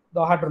than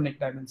the hadronic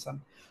dimension.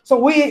 So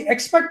we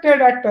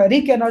expected at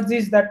RIC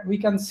energies that we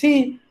can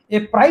see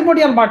a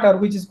primordial matter,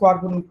 which is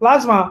quark-gluon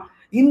plasma,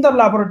 in the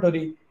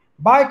laboratory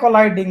by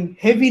colliding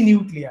heavy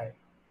nuclei.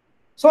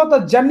 So the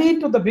journey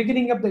to the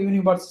beginning of the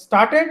universe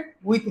started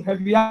with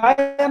heavy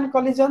ion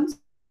collisions.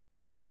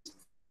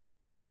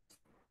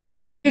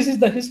 This is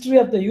the history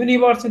of the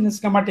universe in a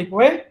schematic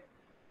way.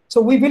 So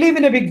we believe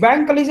in a Big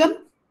Bang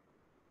collision.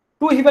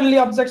 2 heavenly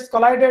objects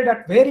collided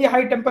at very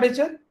high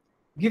temperature,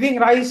 giving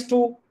rise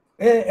to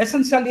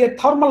essentially a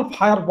thermal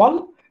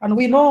fireball. And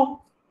we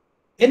know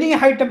any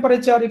high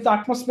temperature, if the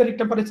atmospheric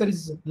temperature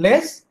is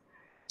less,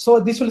 so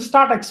this will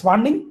start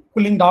expanding,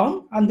 cooling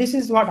down, and this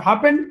is what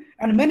happened.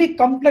 And many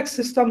complex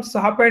systems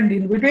happened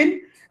in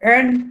between.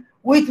 And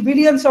with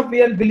billions of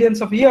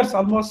years,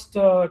 almost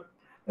so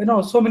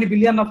many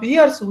billion of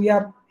years, we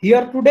are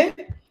here today.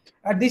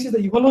 And this is the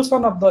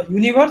evolution of the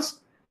universe.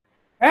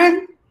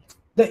 And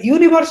the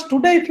universe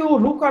today, if you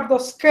look at the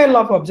scale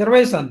of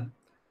observation,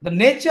 the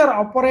nature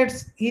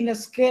operates in a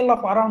scale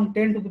of around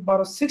 10 to the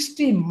power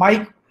 60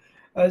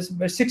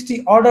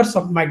 orders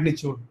of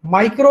magnitude,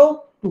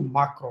 micro to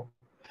macro.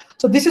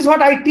 So this is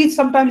what I teach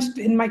sometimes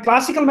in my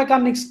classical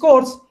mechanics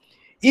course.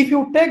 If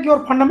you take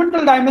your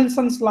fundamental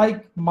dimensions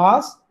like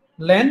mass,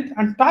 length,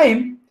 and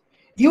time,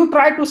 you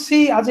try to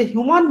see as a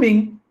human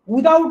being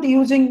without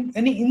using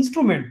any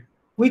instrument,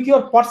 with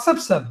your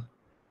perception,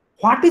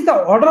 what is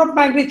the order of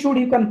magnitude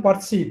you can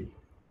perceive.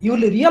 You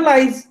will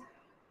realize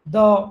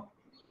the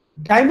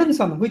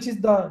dimension, which is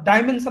the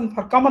dimension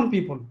for common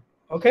people.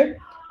 Okay,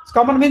 so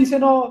common means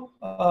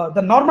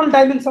the normal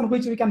dimension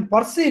which we can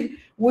perceive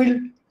will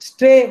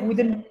stay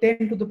within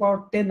 10 to the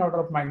power 10 order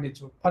of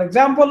magnitude. For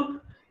example,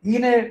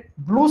 in a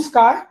blue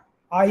sky,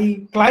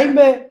 I climb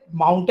a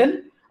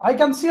mountain, I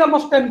can see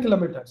almost 10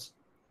 kilometers.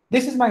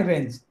 This is my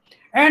range.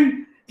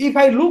 And if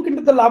I look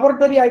into the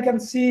laboratory, I can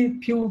see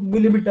few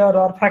millimeter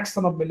or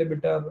fraction of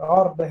millimeter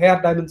or the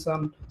hair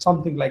dimension,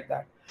 something like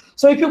that.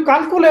 So if you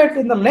calculate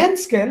in the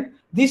length scale,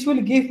 this will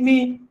give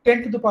me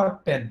 10 to the power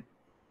 10.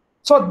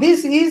 So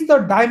this is the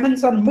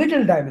dimension,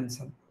 middle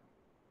dimension,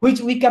 which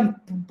we can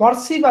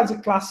perceive as a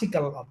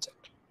classical object.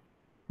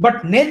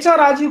 But nature,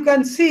 as you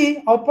can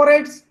see,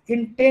 operates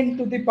in 10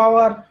 to the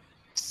power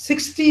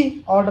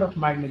 60 order of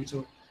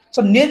magnitude.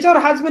 So nature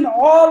has been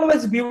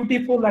always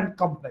beautiful and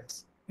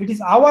complex. It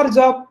is our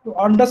job to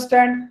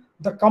understand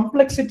the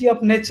complexity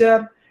of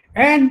nature,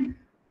 and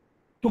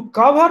to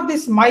cover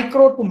this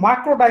micro to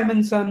macro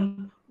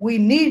dimension, we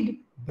need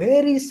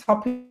very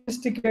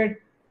sophisticated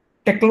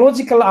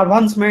technological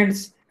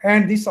advancements,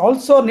 and this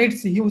also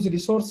needs huge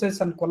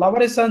resources and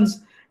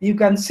collaborations. You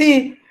can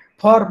see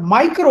for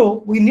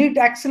micro, we need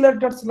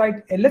accelerators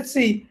like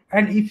LHC,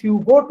 and if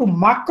you go to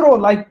macro,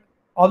 like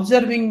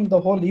observing the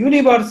whole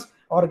universe,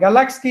 or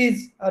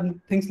galaxies and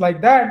things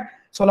like that,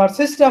 solar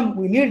system,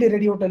 we need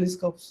radio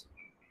telescopes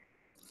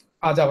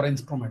as our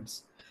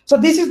instruments. So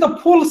this is the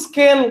full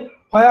scale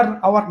where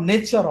our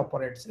nature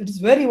operates. It is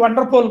very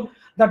wonderful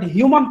that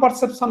human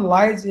perception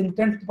lies in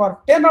 10 to the power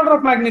 10 order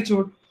of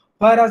magnitude,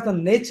 whereas the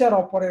nature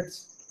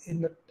operates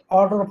in the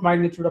order of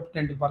magnitude of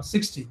 10 to the power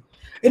 60.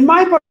 In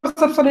my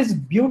perception, is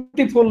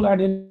beautiful,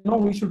 and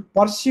we should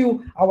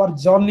pursue our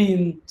journey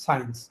in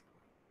science.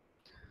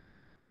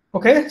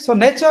 Okay, so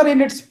nature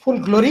in its full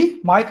glory,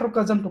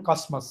 microcosm to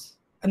cosmos.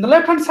 On the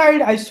left-hand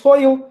side, I show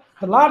you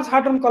the Large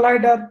Hadron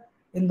Collider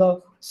in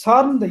the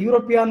CERN, the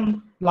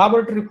European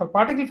Laboratory for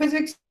Particle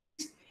Physics,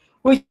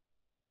 which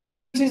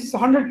is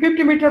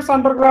 150 meters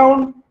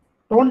underground,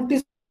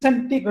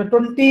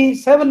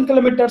 27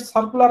 kilometers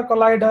circular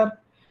collider,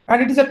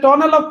 and it is a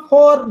tunnel of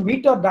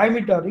 4-meter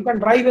diameter. You can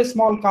drive a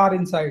small car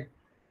inside.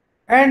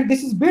 And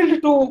this is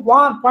built to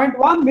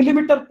 1.1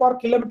 millimeter per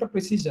kilometer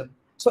precision.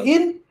 So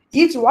in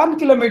each 1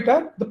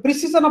 kilometer, the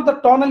precision of the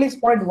tunnel is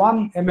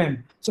 0.1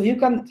 mm. So you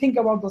can think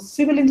about the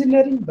civil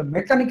engineering, the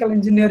mechanical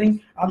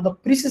engineering, and the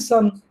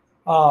precision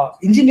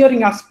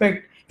engineering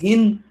aspect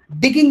in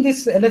digging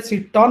this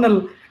LHC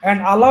tunnel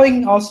and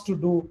allowing us to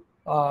do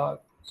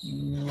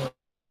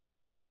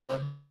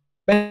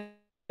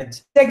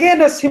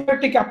again a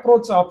symbiotic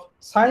approach of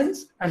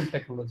science and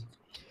technology.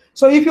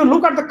 So if you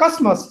look at the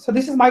cosmos, so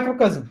this is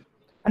microcosm,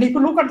 and if you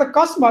look at the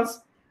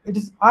cosmos, it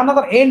is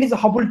another end is a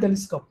Hubble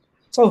telescope,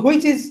 so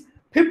which is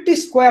 50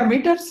 square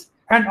meters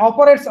and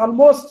operates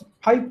almost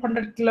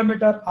 500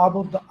 kilometers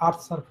above the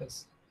Earth's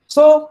surface.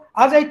 So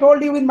as I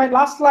told you in my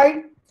last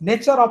slide,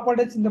 nature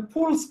operates in the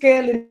full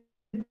scale in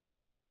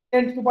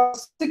 10 to the power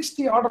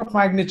 60 order of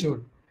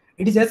magnitude.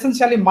 It is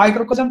essentially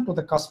microcosm to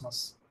the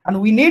cosmos, and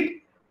we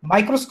need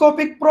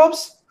microscopic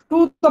probes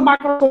to the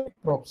macroscopic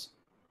probes,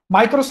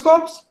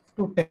 microscopes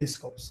to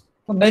telescopes.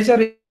 So nature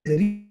is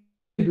really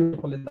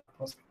beautiful in that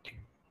perspective.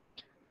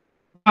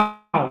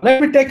 Now,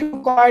 let me take you to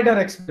collider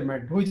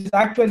experiment, which is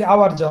actually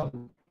our job.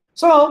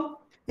 So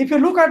if you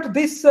look at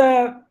this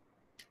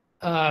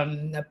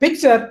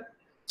picture,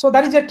 so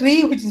there is a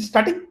tree which is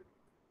static,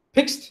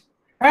 fixed,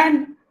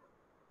 and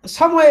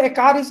somewhere a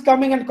car is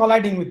coming and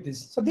colliding with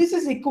this. So this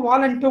is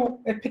equivalent to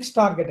a fixed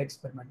target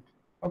experiment.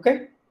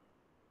 Okay.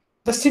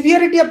 The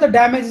severity of the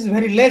damage is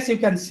very less, you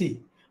can see.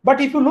 But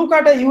if you look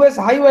at a US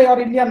highway or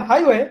Indian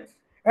highway,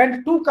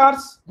 and two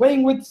cars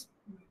going with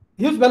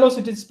huge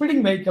velocity,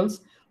 speeding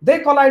vehicles, they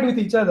collide with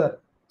each other.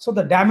 So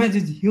the damage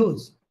is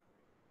huge.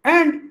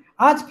 And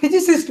as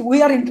physicists,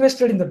 we are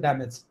interested in the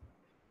damage.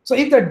 So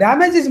if the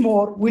damage is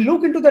more, we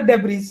look into the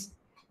debris,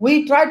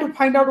 we try to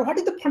find out what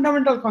is the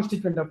fundamental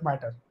constituent of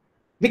matter.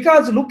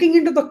 Because looking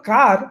into the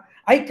car,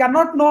 I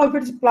cannot know if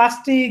it is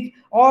plastic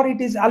or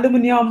it is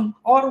aluminum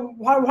or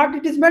what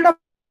it is made of.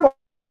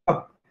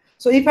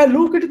 So if I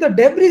look into the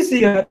debris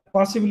here,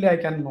 possibly I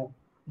can know.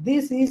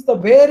 This is the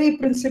very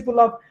principle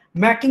of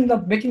making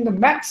the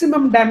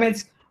maximum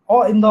damage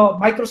or in the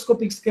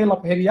microscopic scale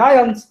of heavy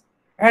ions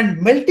and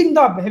melting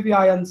the heavy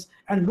ions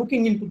and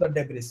looking into the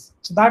debris.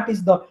 So that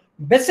is the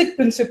basic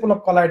principle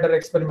of collider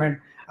experiment.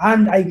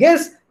 And I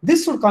guess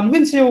this should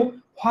convince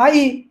you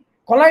why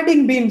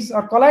colliding beams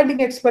or colliding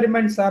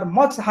experiments are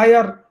much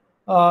higher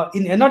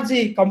in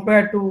energy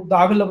compared to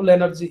the available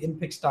energy in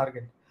fixed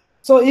target.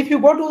 So if you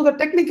go to the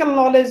technical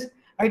knowledge,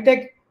 I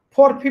take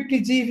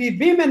 450 GeV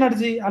beam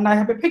energy and I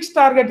have a fixed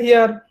target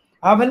here.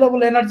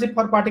 Available energy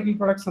for particle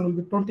production will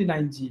be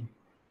 29 GeV.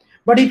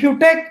 But if you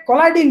take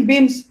colliding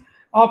beams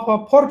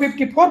of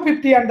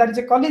 450 and there is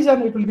a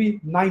collision, it will be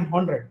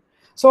 900.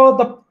 So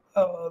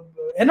the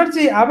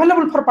energy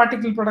available for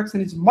particle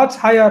production is much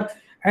higher,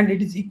 and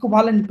it is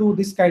equivalent to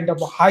this kind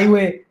of a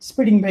highway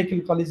speeding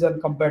vehicle collision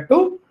compared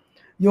to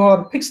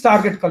your fixed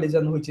target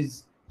collision, which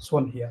is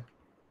shown here.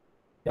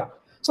 Yeah.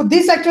 So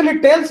this actually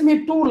tells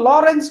me two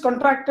Lorentz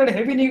contracted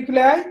heavy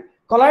nuclei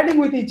colliding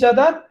with each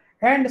other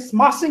and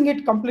smashing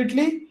it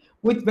completely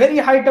with very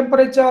high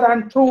temperature,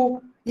 and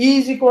through E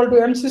is equal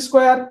to mc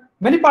square,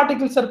 many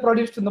particles are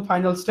produced in the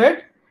final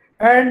state.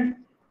 And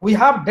we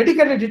have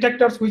dedicated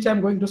detectors, which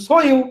I'm going to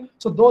show you.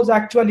 So those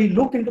actually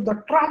look into the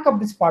track of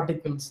these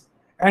particles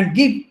and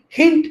give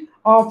hint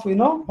of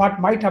what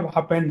might have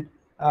happened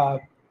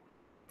at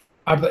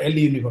the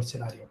early universe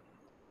scenario.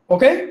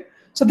 Okay,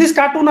 so this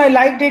cartoon I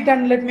liked it,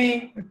 and let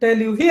me tell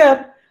you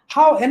here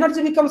how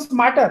energy becomes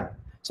matter.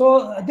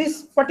 So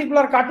this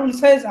particular cartoon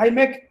says I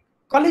make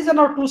collision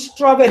of two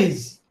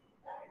strawberries,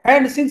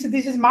 and since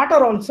this is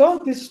matter also,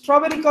 this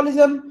strawberry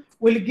collision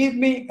will give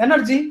me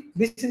energy.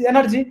 This is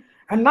energy,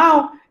 and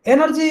now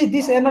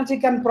this energy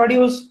can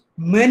produce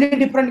many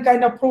different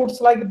kind of fruits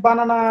like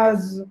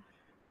bananas,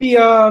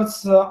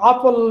 pears,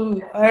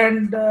 apple,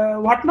 and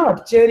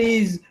whatnot,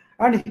 cherries,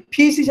 and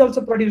fish is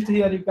also produced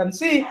here, you can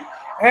see.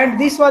 And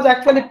this was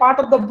actually part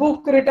of the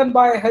book written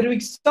by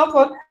Herwig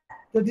Stauffer.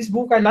 So this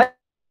book I like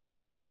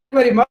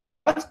very much.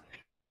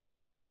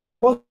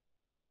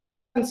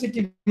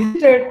 City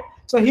visited,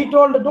 so he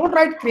told, don't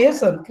write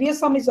creation.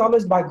 Creation is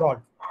always by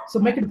God. so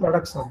make it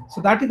production.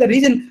 So that is the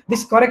reason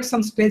this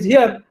correction stage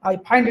here, I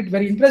find it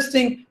very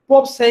interesting.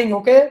 Prof saying,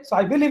 okay, so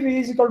I believe E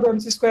is equal to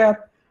mc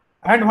square,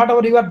 and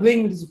whatever you are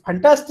doing is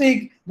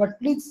fantastic, but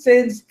please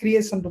change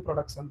creation to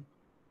production.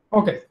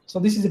 Okay, so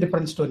this is a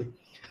different story.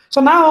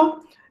 So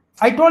now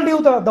I told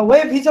you the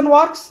way vision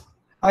works.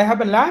 I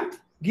have a lamp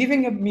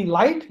giving me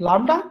light,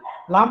 lambda.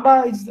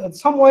 Lambda is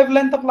some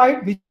wavelength of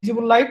light,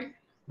 visible light.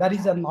 There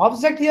is an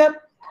object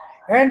here,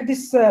 and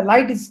this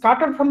light is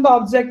scattered from the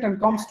object and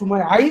comes to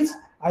my eyes.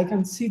 I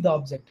can see the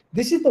object.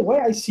 This is the way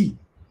I see.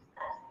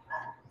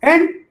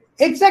 And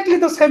exactly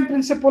the same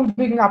principle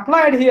being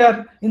applied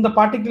here in the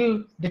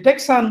particle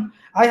detection.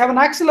 I have an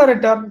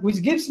accelerator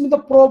which gives me the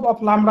probe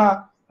of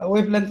lambda,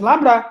 wavelength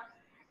lambda,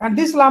 and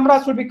this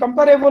lambda should be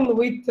comparable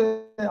with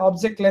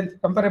object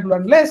length, comparable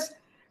and less.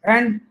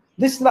 And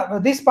this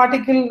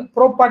particle,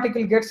 probe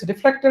particle, gets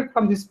deflected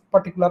from this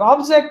particular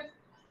object,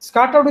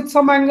 scattered with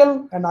some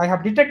angle, and I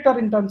have detector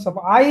in terms of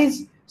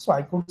eyes, so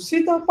I could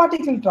see the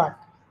particle track.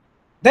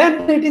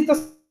 Then it is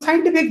the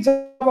scientific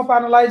job of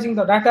analyzing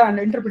the data and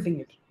interpreting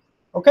it.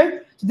 Okay,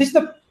 so this is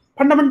the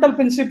fundamental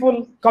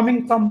principle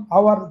coming from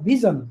our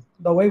vision,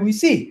 the way we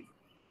see.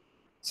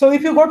 So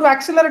if you go to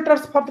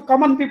accelerators for the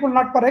common people,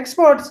 not for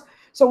experts,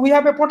 so we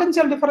have a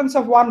potential difference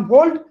of 1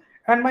 volt,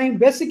 and my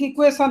basic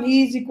equation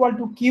E is equal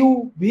to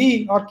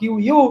QV or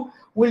QU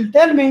will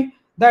tell me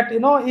that,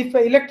 if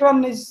an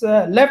electron is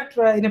left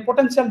in a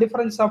potential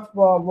difference of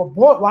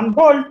 1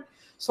 volt,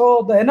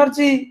 so the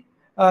energy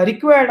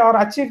required or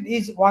achieved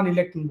is 1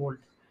 electron volt.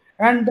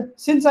 And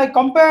since I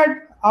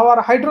compared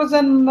our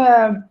hydrogen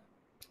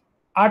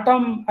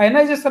atom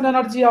ionization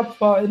energy of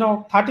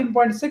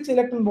 13.6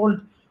 electron volt,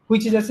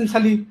 which is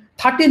essentially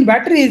 13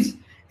 batteries,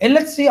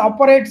 LHC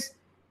operates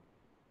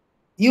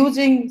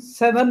using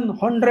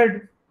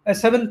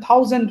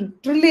 7,000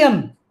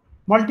 trillion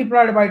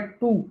multiplied by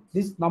 2,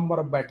 this number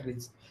of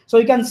batteries. So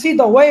you can see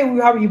the way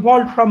we have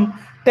evolved from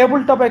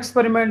tabletop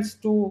experiments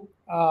to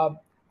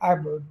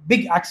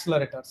big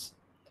accelerators.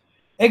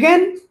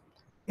 Again,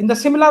 in the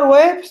similar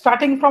way,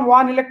 starting from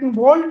 1 electron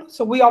volt,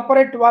 so we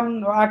operate at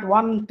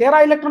 1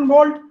 tera electron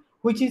volt,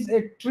 which is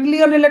a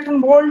trillion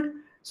electron volt.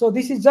 So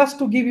this is just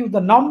to give you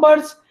the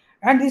numbers,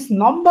 and these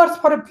numbers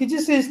for a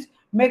physicist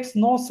makes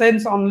no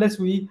sense unless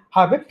we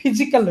have a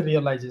physical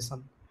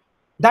realization.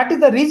 That is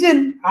the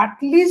reason, at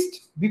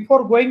least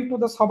before going to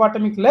the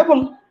subatomic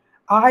level,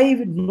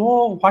 I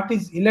know what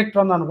is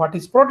electron and what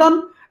is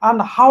proton,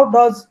 and how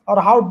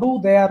do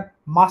their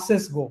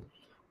masses go.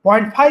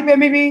 0.5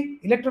 MeV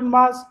electron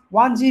mass,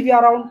 1 GeV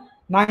around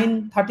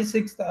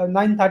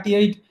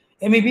 938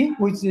 MeV,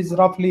 which is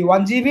roughly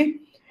 1 GeV,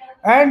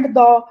 and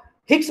the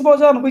Higgs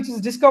boson, which is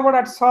discovered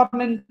at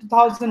CERN in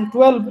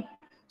 2012.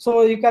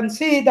 So you can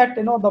see that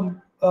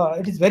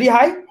it is very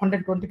high,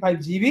 125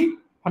 GeV,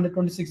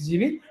 126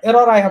 GeV.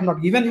 Error I have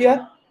not given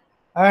here,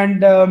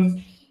 and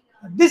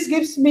this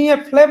gives me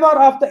a flavor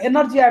of the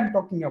energy I am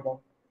talking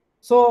about.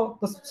 So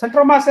the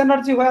central mass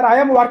energy where I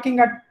am working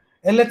at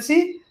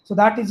LHC, so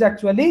that is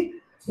actually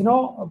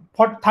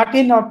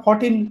 13 or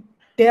 14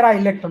 tera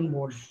electron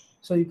volt.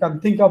 So you can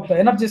think of the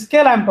energy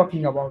scale I am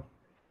talking about.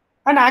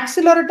 An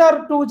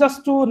accelerator,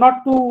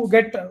 not to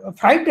get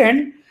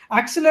frightened,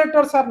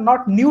 accelerators are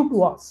not new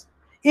to us.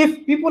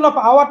 If people of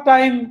our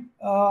time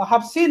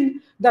have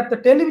seen that the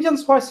television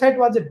set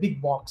was a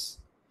big box,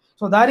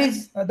 so that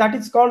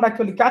is called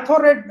actually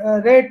cathode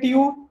ray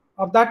tube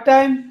of that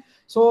time.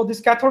 So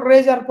these cathode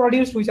rays are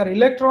produced, which are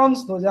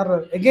electrons. Those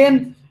are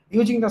again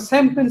using the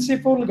same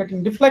principle,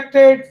 getting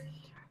deflected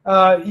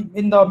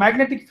in the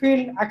magnetic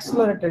field,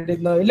 accelerated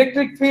in the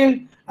electric field,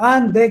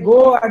 and they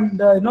go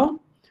and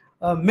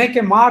make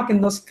a mark in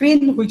the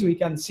screen, which we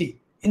can see.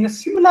 In a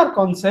similar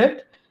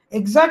concept,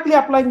 exactly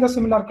applying the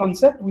similar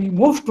concept, we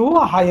move to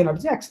high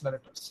energy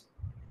accelerators.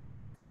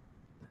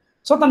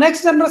 So the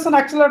next generation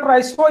accelerator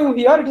I show you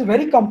here, it is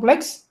very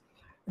complex.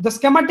 The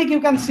schematic you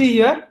can see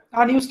here,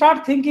 and you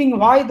start thinking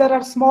why there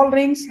are small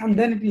rings and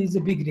then it is a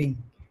big ring.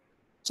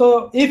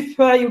 So if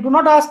you do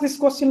not ask this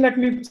question, let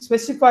me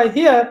specify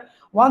here.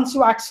 Once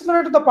you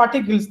accelerate the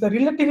particles, the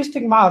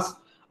relativistic mass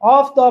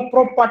of the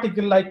probe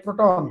particle like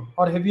proton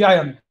or heavy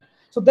ion,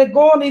 so they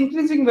go on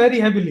increasing very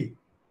heavily.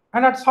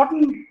 And at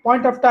certain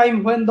point of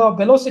time, when the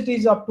velocity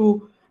is up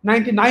to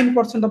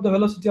 99% of the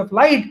velocity of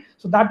light,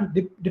 so that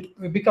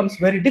becomes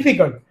very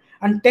difficult.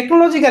 And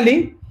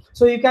technologically,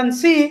 so you can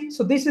see,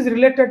 so this is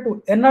related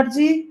to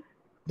energy,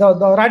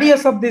 the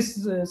radius of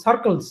these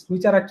circles,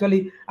 which are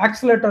actually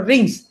accelerator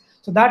rings.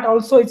 So that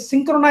also is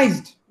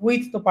synchronized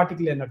with the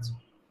particle energy.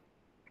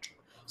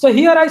 So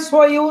here I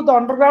show you the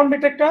underground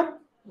detector.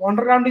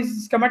 Underground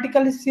is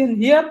schematically seen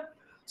here.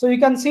 So you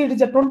can see it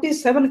is a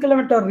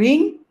 27-kilometer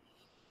ring.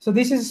 So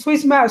this is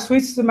Swiss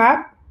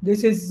map.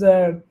 This is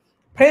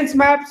French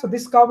map. So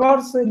this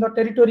covers in the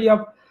territory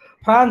of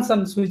France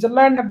and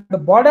Switzerland at the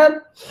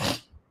border.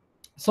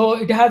 So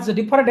it has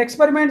different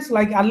experiments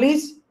like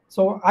ALICE.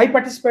 So I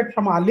participate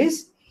from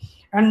ALICE,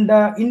 and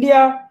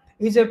India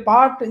is a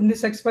part in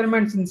these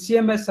experiments in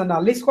CMS and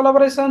ALICE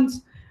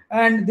collaborations.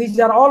 And these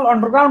are all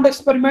underground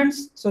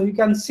experiments. So you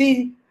can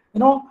see,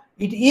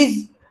 it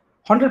is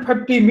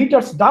 150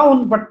 meters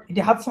down, but it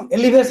has some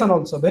elevation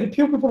also. Very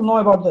few people know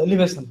about the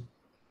elevation.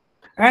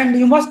 And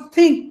you must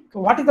think,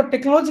 what is the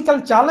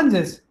technological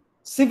challenges,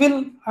 civil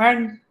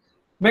and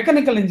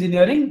mechanical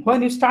engineering?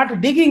 When you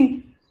start digging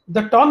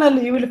the tunnel,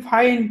 you will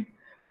find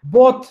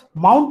both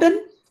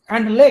mountain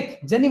and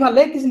lake. Geneva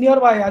Lake is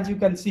nearby, as you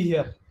can see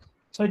here.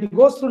 So it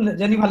goes through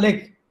Geneva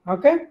Lake,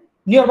 okay?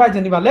 Nearby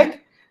Geneva Lake.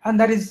 And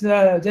there is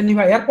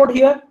Geneva Airport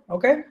here,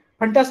 okay?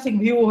 Fantastic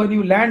view when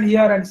you land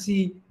here and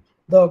see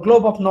the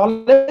globe of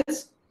knowledge,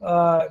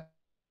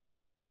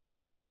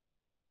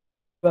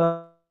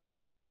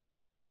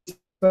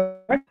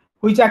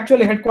 which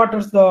actually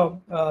headquarters the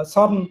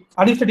CERN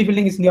administrative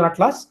building is near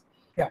Atlas.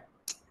 Yeah.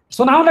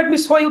 So now let me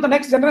show you the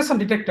next generation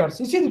detectors.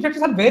 You see,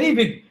 detectors are very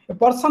big. A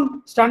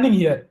person standing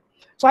here.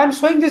 So I am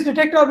showing this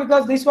detector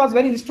because this was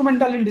very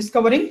instrumental in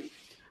discovering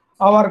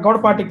our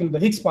God particle, the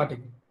Higgs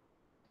particle.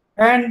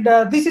 And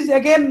this is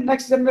again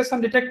next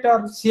generation detector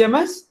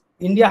CMS.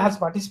 India has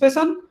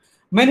participation.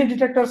 Many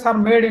detectors are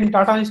made in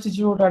Tata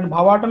Institute and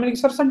Bhava Atomic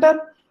Research Center.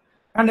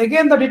 And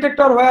again, the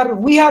detector where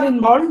we are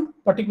involved,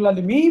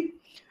 particularly me,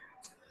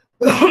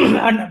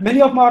 and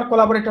many of our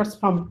collaborators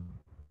from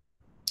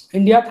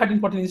India, 13,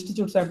 14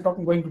 institutes I'm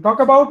going to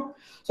talk about.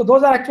 So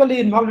those are actually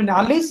involved in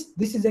ALICE.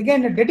 This is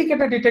again a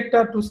dedicated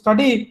detector to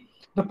study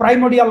the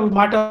primordial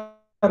matter,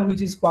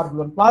 which is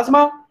quark-gluon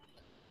plasma.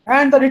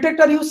 And the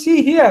detector you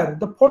see here,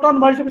 the photon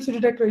multiplicity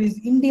detector,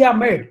 is India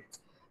made.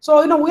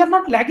 So, we are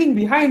not lagging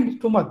behind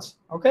too much.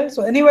 Okay.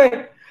 So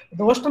anyway,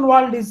 the Western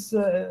world is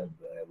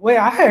way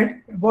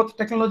ahead, both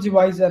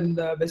technology-wise and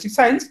basic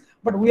science,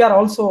 but we are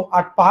also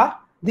at par.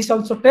 This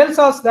also tells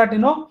us that,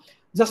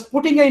 just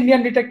putting an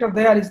Indian detector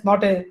there is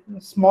not a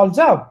small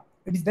job.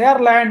 It is their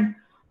land,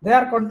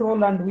 their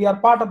control, and we are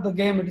part of the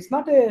game. It is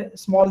not a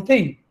small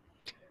thing.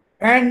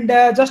 And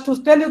just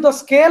to tell you the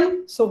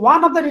scale, so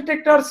one of the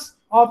detectors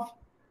of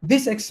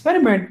this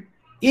experiment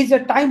is a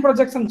time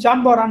projection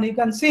chamber, and you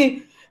can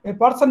see a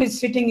person is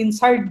sitting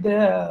inside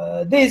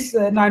this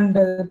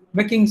and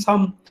making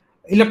some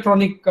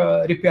electronic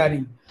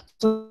repairing.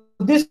 So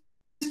this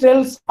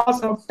tells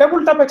us a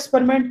tabletop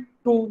experiment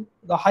to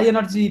the high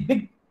energy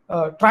big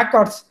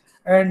trackers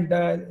and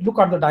look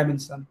at the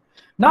dimension.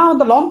 Now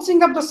the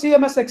launching of the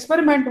CMS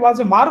experiment was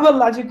a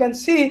marvel. As you can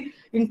see,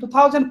 in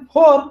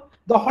 2004,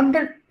 the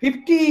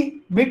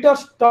 150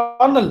 meters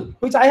tunnel,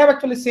 which I have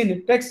actually seen,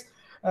 it takes,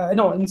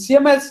 in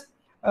CMS,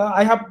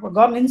 I have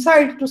gone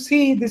inside to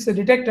see these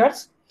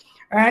detectors,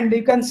 and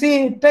you can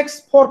see it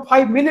takes 4 or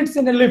 5 minutes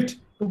in a lift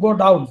to go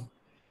down.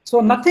 So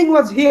nothing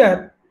was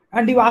here,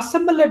 and you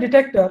assemble a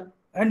detector,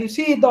 and you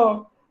see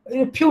the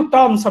few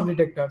tons of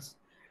detectors.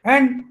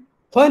 And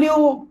when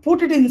you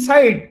put it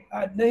inside,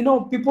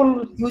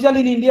 people usually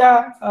in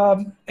India,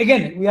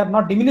 again, we are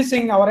not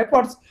diminishing our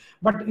efforts,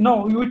 but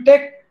we would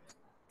take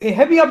a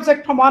heavy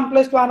object from one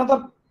place to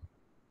another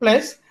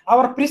place,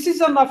 our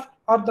precision of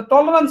or the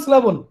tolerance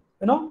level,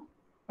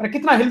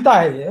 kitna hilta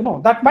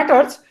hai, that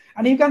matters.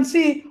 And you can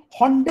see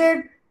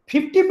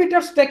 150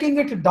 meters taking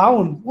it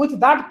down with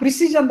that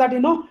precision that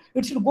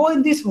it should go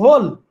in this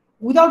hole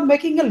without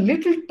making a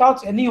little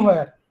touch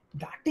anywhere.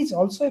 That is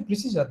also a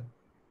precision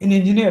in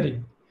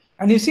engineering.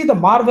 And you see the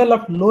marvel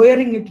of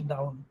lowering it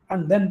down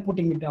and then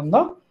putting it on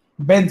the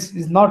bench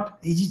is not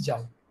easy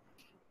job.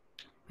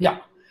 Yeah.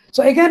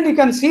 So again, you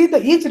can see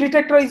each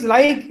detector is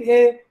like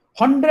a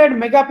 100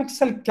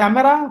 megapixel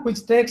camera,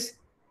 which takes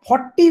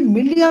 40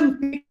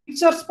 million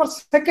pictures per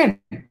second.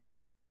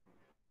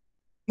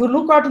 You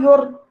look at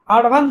your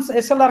advanced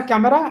SLR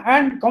camera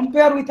and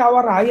compare with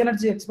our high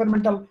energy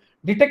experimental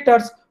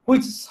detectors,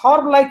 which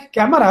serve like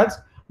cameras,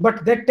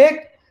 but they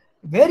take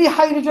very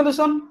high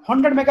resolution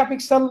 100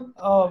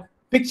 megapixel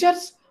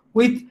pictures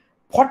with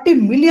 40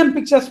 million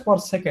pictures per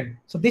second.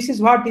 So this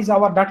is what is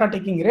our data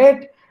taking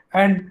rate,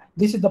 and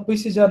this is the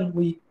precision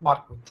we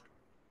work with.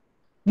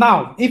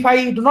 Now, if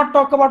I do not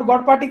talk about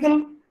God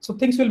particle, so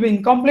things will be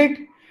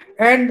incomplete.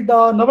 And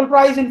the Nobel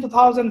Prize in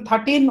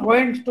 2013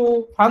 went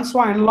to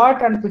Francois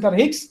Enlot and Peter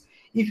Higgs.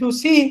 If you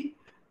see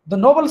the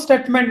Nobel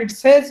statement, it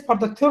says, for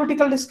the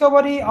theoretical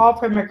discovery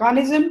of a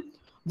mechanism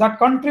that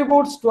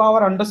contributes to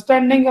our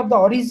understanding of the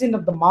origin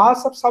of the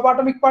mass of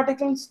subatomic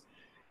particles,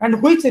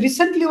 and which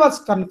recently was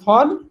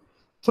confirmed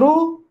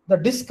through the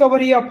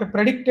discovery of a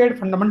predicted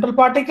fundamental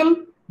particle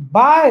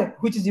by,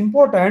 which is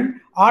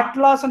important,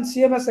 Atlas and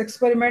CMS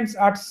experiments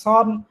at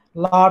CERN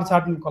Large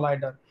Hadron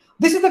Collider.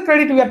 This is the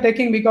credit we are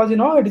taking because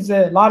it is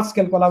a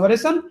large-scale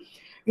collaboration.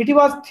 It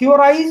was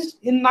theorized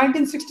in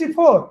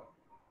 1964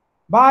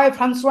 by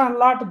Francois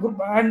Enlot group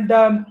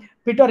and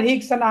Peter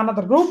Higgs and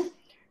another group.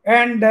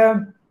 And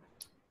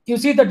you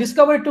see the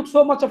discovery took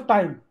so much of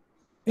time.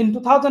 In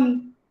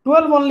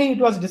 2012 only it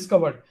was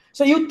discovered.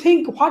 So you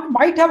think what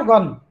might have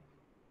gone,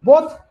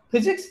 both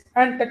physics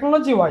and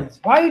technology-wise,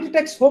 why it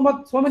takes so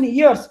many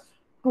years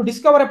to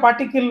discover a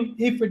particle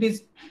if it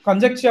is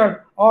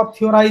conjectured or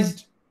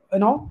theorized,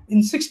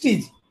 in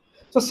 60s.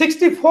 So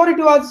 64 it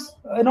was,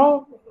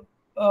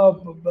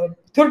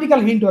 theoretical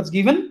hint was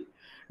given.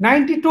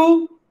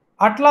 92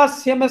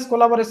 Atlas CMS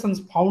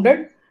collaborations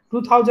founded,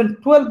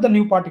 2012, the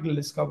new particle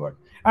discovered.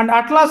 And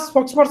Atlas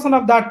spokesperson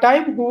of that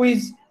time, who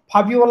is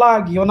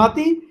Fabiola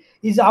Gionati,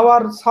 is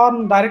our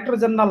CERN Director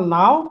General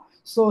now.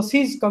 So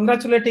she's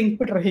congratulating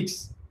Peter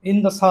Higgs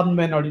in the CERN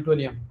main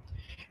auditorium.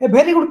 A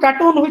very good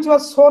cartoon which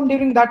was shown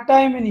during that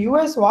time in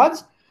US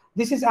was,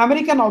 this is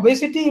American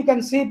obesity. You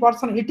can see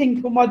person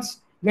eating too much,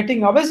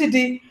 getting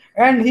obesity,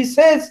 and he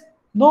says,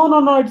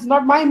 no, it's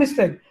not my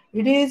mistake.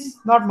 It is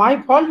not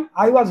my fault.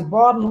 I was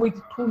born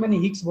with too many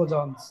Higgs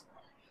bosons.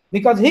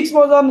 Because Higgs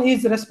boson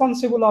is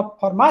responsible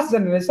for mass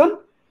generation.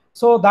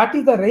 So that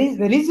is the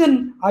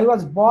reason I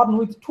was born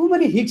with too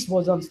many Higgs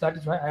bosons. That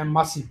is why I am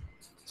massive.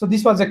 So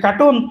this was a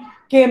cartoon,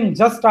 came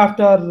just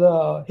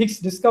after Higgs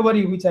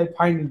discovery, which I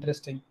find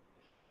interesting.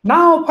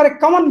 Now, for a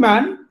common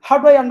man, how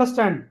do I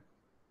understand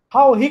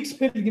how Higgs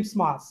field gives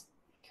mass?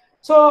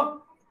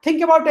 So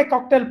think about a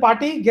cocktail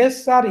party.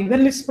 Guests are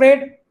evenly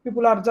spread.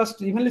 People are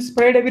just evenly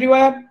spread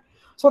everywhere.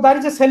 So there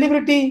is a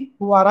celebrity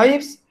who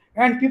arrives,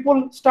 and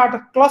people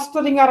start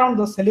clustering around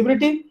the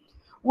celebrity.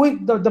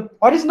 With the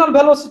original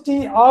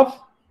velocity of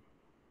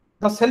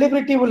the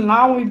celebrity will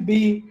now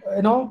be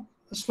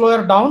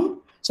slower down.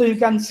 So you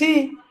can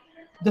see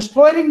the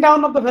slowing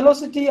down of the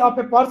velocity of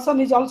a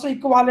person is also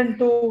equivalent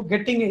to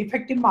getting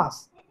effective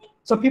mass.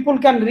 So people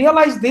can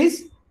realize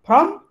this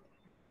from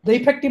the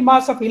effective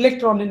mass of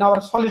electron in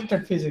our solid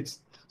state physics.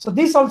 So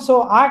this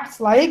also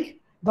acts like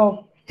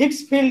the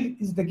Higgs field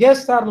is, the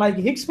guests are like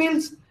Higgs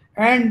fields,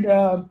 and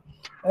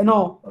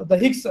the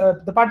Higgs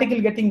the particle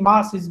getting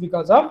mass is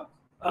because of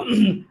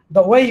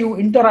the way you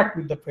interact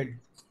with the field.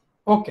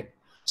 Okay,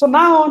 so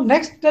now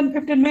next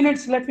 10-15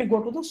 minutes, let me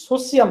go to the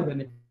social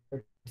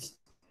benefits.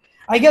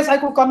 I guess I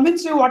could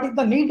convince you what is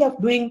the need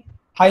of doing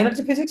high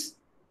energy physics,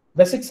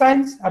 basic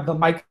science at the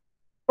micro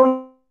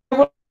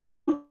level,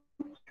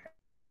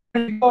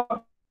 and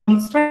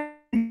time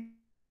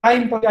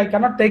I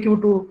cannot take you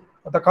to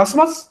the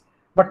cosmos,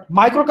 but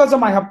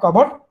microcosm I have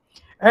covered,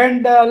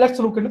 and let's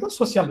look into the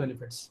social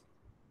benefits.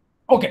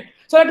 Okay,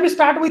 so let me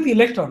start with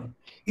electron.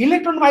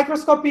 Electron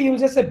microscopy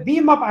uses a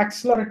beam of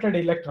accelerated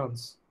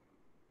electrons.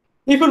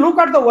 If you look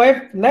at the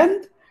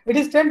wavelength, it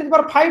is 10 to the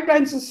power 5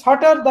 times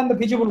shorter than the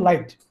visible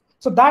light.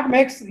 So that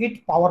makes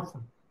it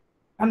powerful.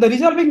 And the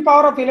resolving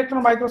power of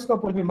electron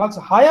microscope will be much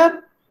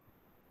higher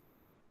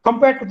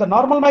compared to the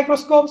normal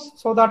microscopes,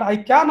 so that I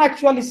can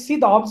actually see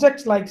the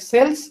objects like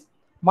cells,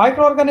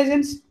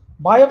 microorganisms,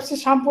 biopsy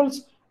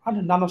samples,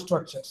 and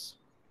nanostructures.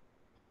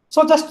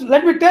 So just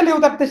let me tell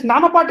you that these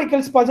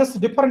nanoparticles possess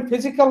different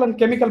physical and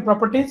chemical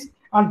properties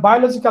and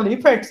biological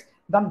effects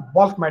than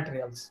bulk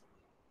materials.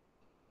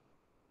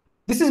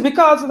 This is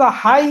because of the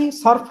high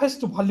surface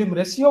to volume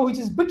ratio, which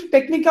is a bit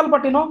technical,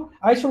 but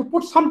I should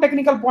put some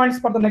technical points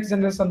for the next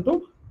generation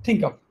to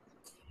think of,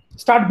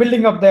 start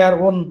building up their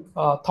own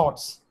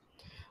thoughts.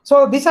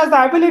 So this has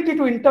the ability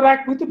to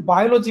interact with the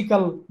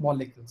biological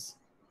molecules.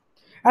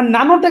 And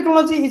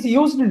nanotechnology is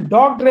used in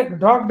drug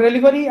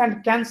delivery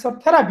and cancer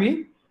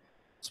therapy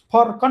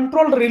for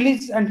controlled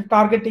release and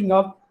targeting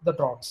of the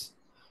drugs.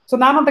 So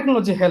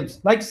nanotechnology helps.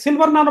 Like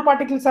silver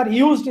nanoparticles are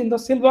used in the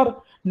silver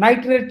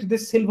nitrate,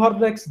 this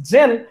Silver-Rex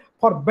gel,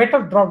 for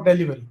better drug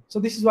delivery. So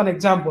this is one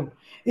example.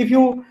 If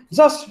you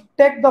just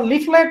take the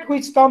leaflet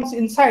which comes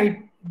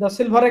inside the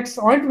Silver-Rex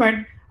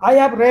ointment, I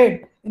have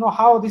read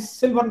how these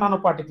silver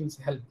nanoparticles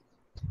help.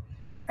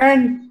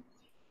 And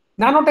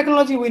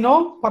nanotechnology, we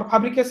know, for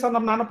fabrication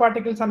of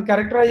nanoparticles and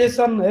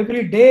characterization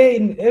every day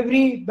in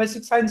every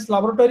basic science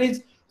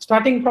laboratories,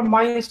 starting from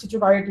my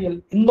institute,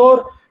 IIT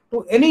Indore,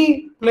 to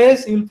any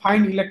place, you will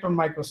find electron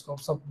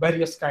microscopes of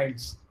various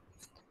kinds.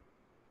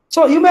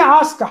 So you may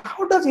ask,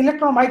 how does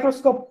electron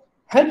microscope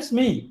helps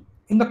me?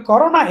 In the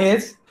corona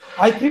age,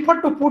 I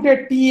prefer to put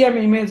a TEM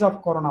image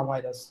of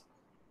coronavirus.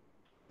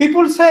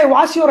 People say,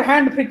 wash your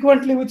hand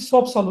frequently with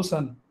soap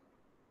solution.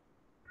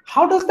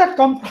 How does that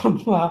come from?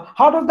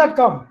 How does that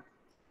come?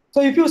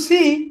 So if you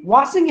see,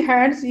 washing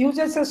hands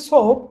uses a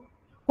soap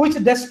which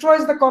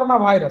destroys the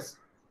coronavirus.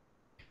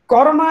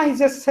 Corona is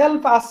a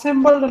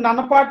self-assembled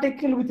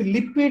nanoparticle with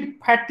lipid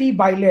fatty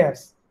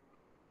bilayers.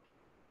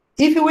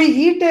 If we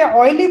eat a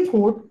oily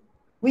food,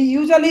 we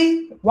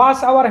usually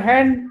wash our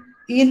hand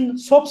in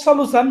soap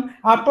solution.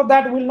 After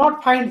that, we will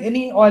not find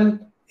any oil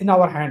in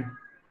our hand.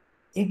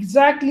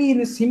 Exactly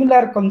in a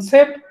similar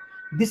concept,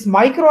 this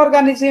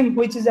microorganism,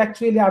 which is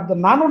actually at the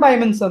nano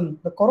dimension,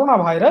 the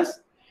coronavirus,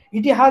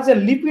 it has a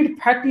lipid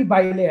fatty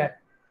bilayer.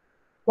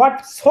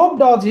 What soap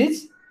does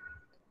is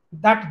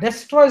that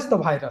destroys the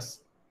virus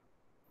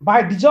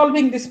by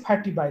dissolving this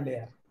fatty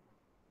bilayer.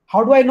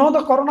 How do I know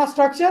the corona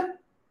structure?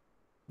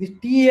 The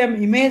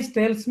TEM image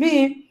tells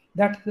me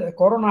that the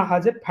corona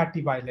has a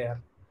fatty bilayer.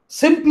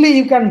 Simply,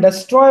 you can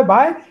destroy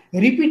by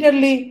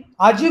repeatedly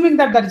assuming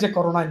that there is a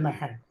corona in my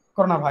hand,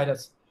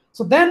 coronavirus.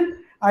 So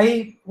then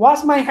I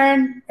wash my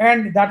hand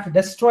and that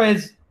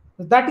destroys.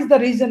 That is the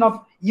reason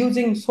of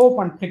using soap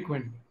and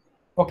frequently.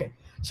 Okay,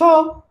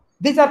 so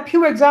these are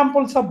few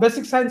examples of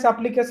basic science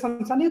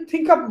applications, and you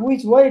think of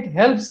which way it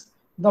helps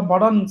the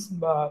modern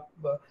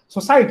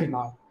society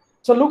now.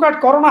 So look at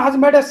corona has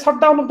made a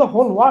shutdown of the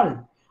whole world.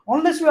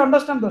 Unless you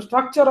understand the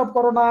structure of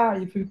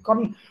corona, if you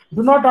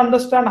do not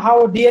understand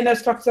how DNA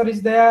structure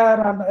is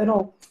there,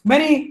 and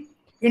many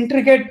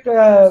intricate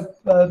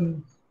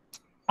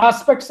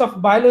aspects of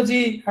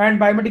biology and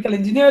biomedical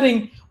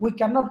engineering, we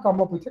cannot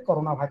come up with a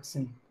corona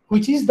vaccine,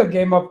 which is the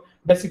game of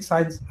basic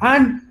science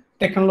and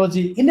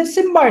technology in a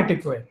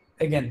symbiotic way.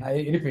 Again,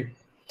 I repeat.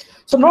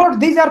 So note,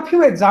 these are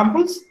few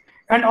examples,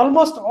 and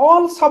almost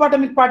all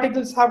subatomic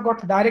particles have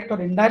got direct or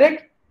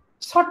indirect,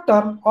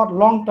 short-term or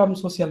long-term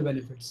social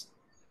benefits.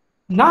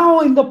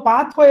 Now, in the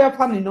pathway of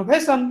an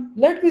innovation,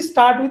 let me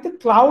start with a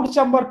cloud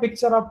chamber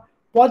picture of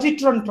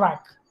positron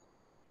track.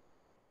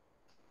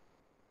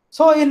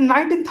 So in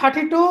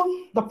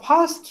 1932, the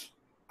first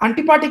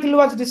antiparticle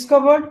was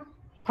discovered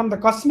from the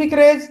cosmic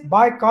rays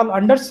by Carl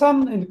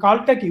Anderson in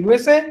Caltech,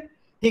 USA.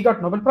 He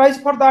got Nobel Prize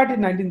for that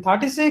in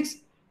 1936.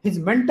 His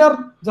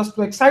mentor, just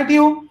to excite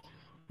you,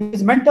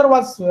 his mentor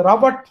was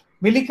Robert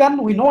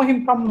Millikan. We know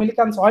him from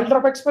Millikan's oil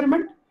drop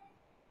experiment,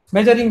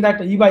 measuring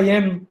that E by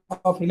M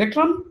of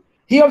electron.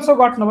 He also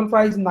got Nobel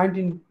Prize in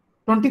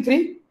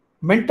 1923.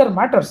 Mentor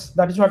matters.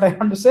 That is what I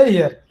want to say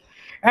here.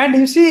 And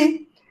you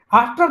see,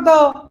 after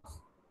the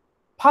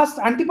first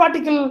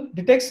antiparticle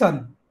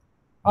detection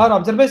or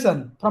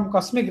observation from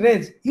cosmic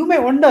rays, you may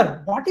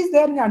wonder what is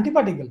there in the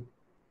antiparticle.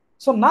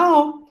 So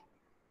now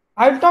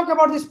I will talk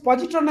about this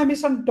positron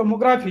emission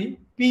tomography,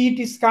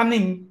 PET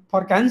scanning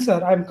for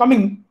cancer. I am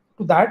coming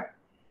to that.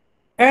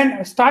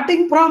 And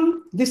starting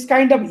from this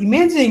kind of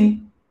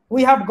imaging,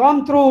 we have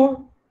gone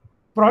through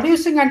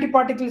producing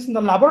antiparticles in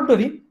the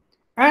laboratory.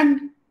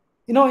 And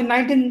in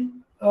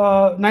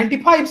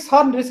 1995,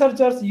 CERN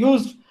researchers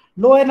used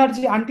low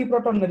energy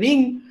antiproton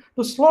ring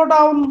to slow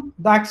down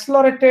the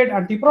accelerated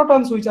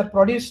antiprotons which are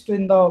produced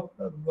in the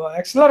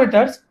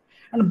accelerators.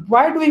 And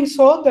by doing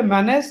so, they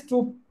managed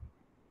to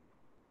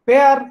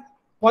pair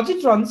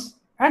positrons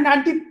and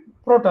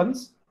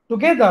antiprotons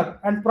together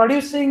and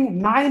producing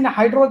 9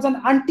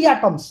 hydrogen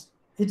antiatoms.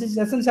 It is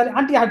essentially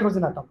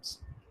anti-hydrogen atoms.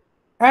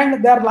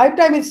 And their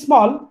lifetime is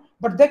small,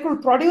 but they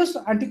could produce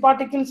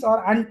antiparticles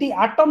or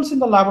anti-atoms in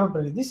the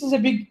laboratory. This is a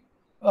big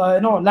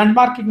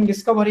landmarking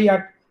discovery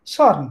at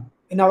CERN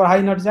in our high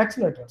energy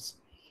accelerators.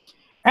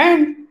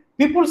 And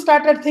people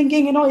started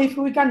thinking, if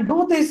we can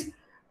do this,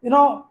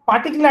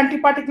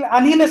 particle-antiparticle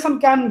annihilation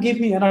can give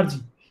me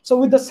energy. So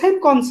with the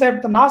same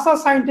concept, the NASA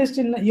scientists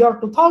in the year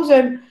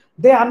 2000,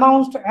 they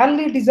announced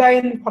early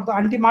design for the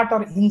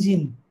antimatter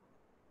engine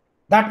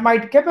that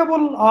might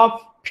capable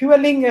of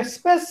fueling a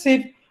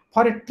spaceship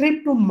for a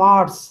trip to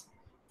Mars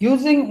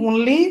using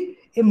only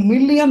a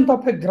millionth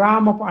of a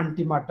gram of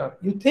antimatter.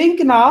 You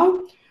think now,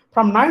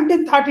 from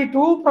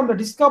 1932, from the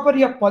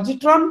discovery of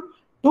positron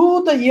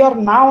to the year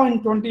now in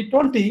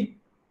 2020,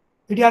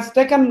 it has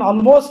taken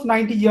almost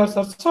 90 years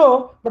or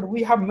so, but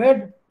we have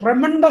made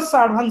tremendous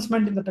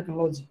advancement in the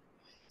technology,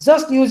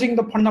 just using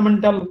the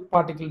fundamental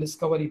particle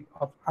discovery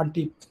of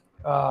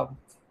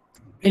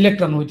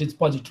anti-electron, which is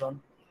positron.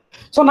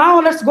 So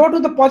now let's go to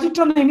the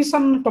positron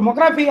emission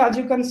tomography. As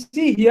you can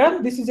see here,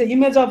 this is an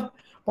image of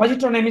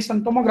positron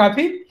emission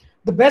tomography.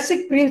 The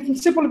basic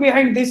principle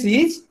behind this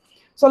is,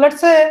 so let's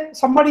say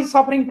somebody is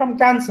suffering from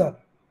cancer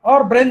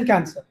or brain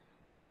cancer.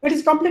 It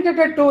is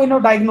complicated to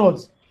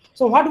diagnose.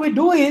 So what we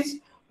do is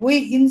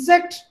we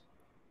inject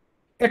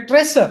a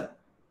tracer.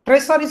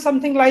 Tracer is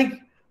something like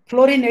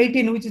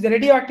fluorine-18, which is a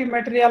radioactive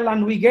material,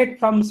 and we get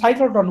from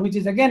cyclotron, which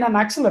is again an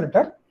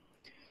accelerator.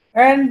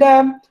 And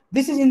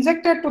this is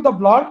injected to the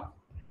blood,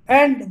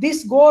 and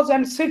this goes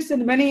and sits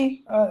in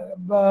many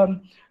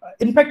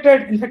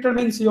infected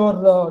means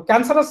your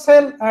cancerous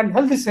cell and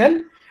healthy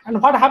cell. And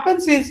what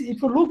happens is,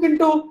 if you look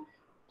into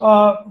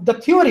the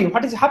theory,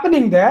 what is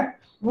happening there,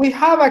 we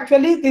have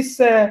actually this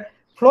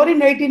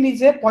fluorine-18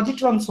 is a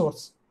positron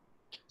source.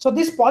 So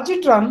this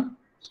positron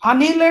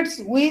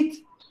annihilates with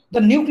the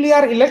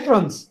nuclear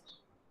electrons,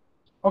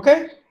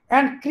 okay,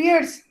 and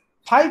creates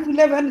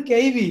 511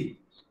 keV,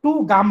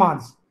 2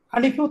 gammas.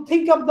 And if you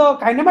think of the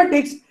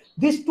kinematics,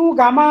 these 2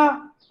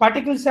 gamma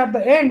particles at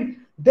the end,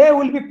 they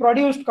will be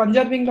produced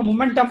conserving the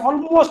momentum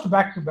almost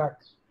back to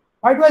back.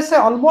 Why do I say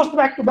almost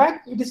back to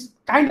back? It is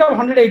kind of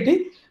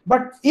 180,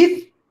 but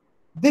if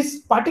this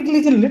particle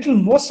is in little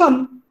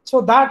motion,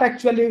 so that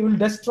actually will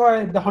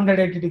destroy the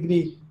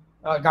 180-degree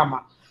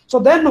gamma. So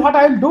then what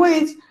I'll do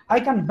is I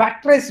can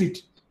backtrace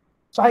it.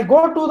 So I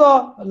go to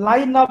the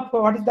line of,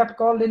 what is that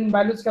called in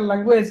biological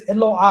language,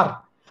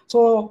 LOR.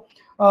 So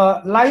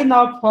line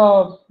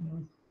of,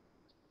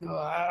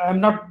 I'm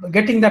not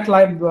getting that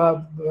line,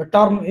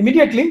 term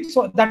immediately.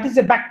 So that is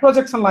a back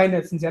projection line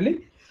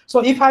essentially.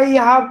 So if I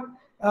have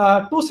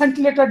 2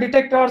 scintillator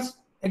detectors,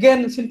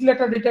 again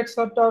scintillator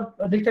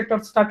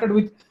detector started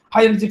with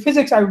high energy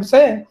physics, I would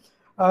say,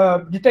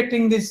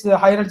 detecting these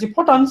high energy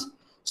photons.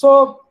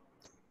 So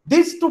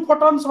these 2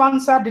 photons,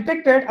 once are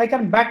detected, I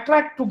can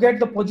backtrack to get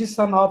the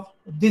position of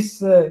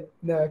this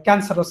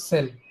cancerous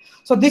cell.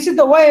 So this is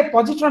the way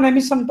positron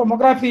emission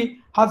tomography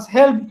has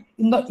helped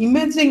in the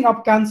imaging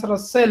of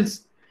cancerous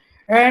cells.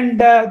 And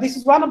this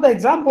is one of the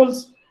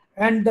examples.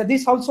 And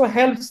this also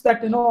helps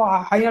that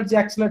high energy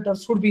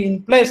accelerators should be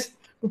in place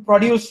to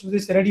produce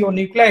these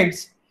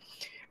radionuclides.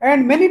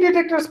 And many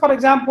detectors, for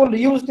example,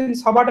 used in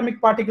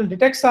subatomic particle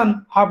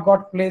detection have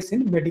got place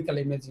in medical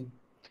imaging.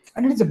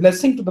 And it is a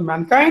blessing to the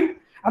mankind.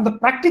 And the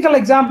practical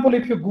example,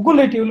 if you Google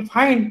it, you will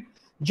find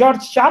George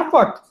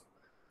Charpak,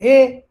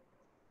 a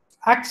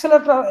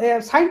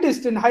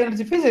scientist in high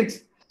energy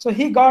physics. So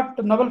he got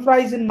the Nobel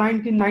Prize in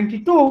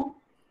 1992,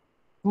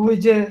 who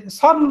is a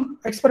CERN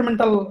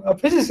experimental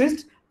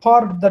physicist,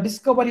 for the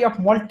discovery of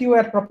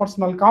multi-wire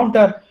proportional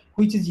counter,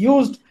 which is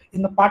used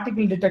in the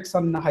particle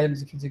detection in high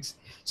energy physics.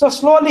 So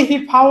slowly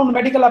he found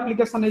medical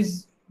application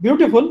is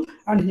beautiful,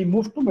 and he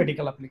moved to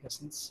medical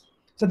applications.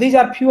 So these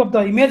are few of the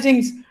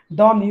imagings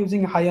done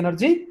using high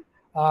energy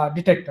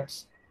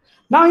detectors.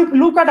 Now, if you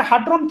look at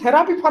hadron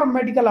therapy for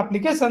medical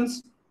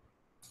applications,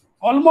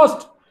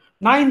 almost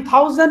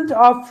 9,000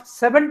 of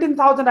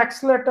 17,000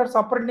 accelerators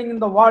operating in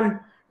the world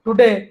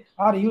today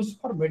are used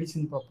for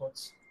medicine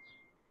purpose.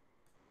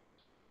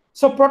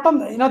 So proton,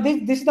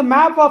 this is the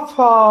map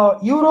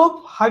of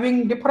Europe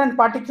having different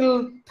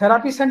particle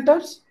therapy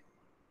centers,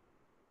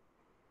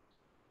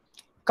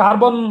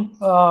 carbon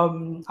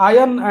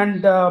ion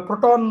and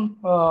proton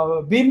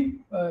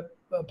beam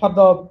for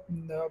the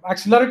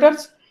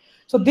accelerators.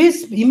 So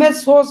this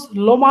image shows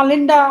Loma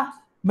Linda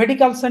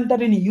Medical Center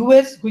in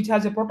US, which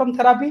has a proton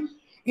therapy.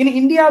 In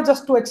India,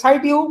 just to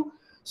excite you,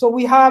 so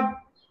we have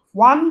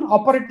one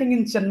operating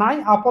in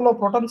Chennai, Apollo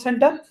Proton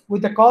Center,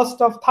 with a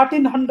cost of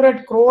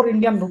 1,300 crore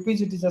Indian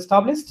rupees. It is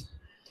established.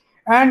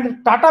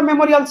 And Tata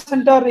Memorial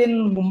Center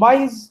in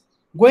Mumbai is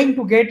going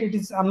to get, it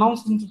is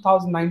announced in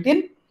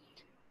 2019.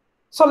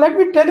 So let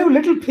me tell you a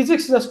little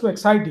physics just to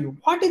excite you.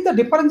 What is the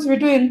difference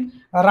between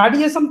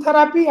radiation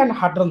therapy and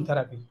hadron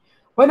therapy?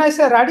 When I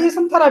say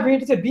radiation therapy,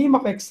 it is a beam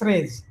of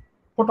X-rays,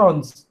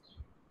 photons.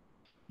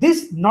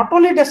 This not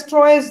only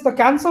destroys the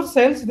cancer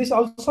cells, this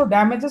also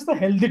damages the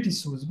healthy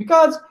tissues.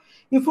 Because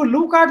if you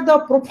look at the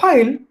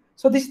profile,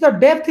 so this is the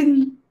depth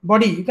in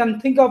body. You can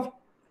think of,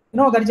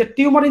 there is a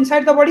tumor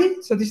inside the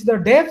body. So this is the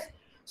depth.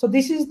 So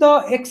this is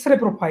the X-ray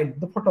profile,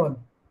 the photon.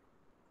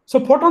 So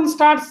photon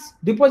starts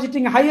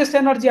depositing highest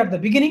energy at the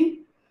beginning.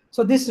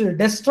 So this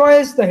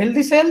destroys the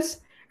healthy cells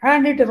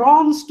and it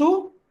runs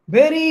to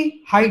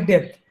very high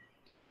depth.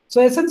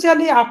 So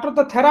essentially after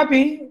the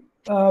therapy,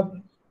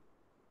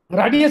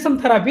 radiation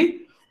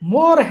therapy,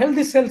 more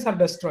healthy cells are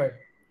destroyed.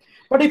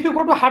 But if you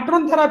go to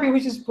hadron therapy,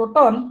 which is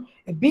proton,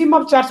 a beam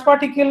of charged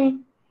particle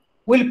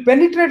will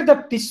penetrate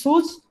the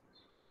tissues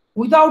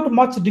without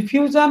much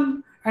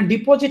diffusion and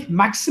deposit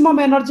maximum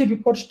energy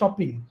before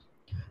stopping.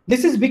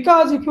 This is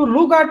because if you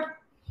look at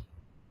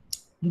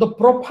the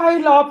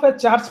profile of a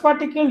charged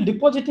particle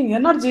depositing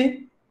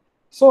energy,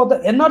 so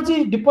the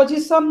energy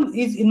deposition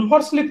is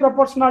inversely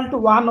proportional to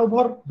 1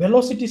 over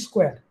velocity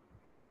square.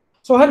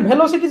 So when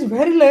velocity is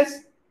very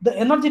less, the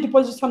energy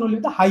deposition will be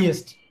the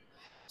highest.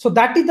 So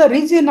that is the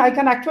reason I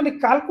can actually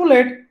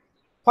calculate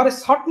for a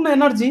certain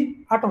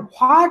energy at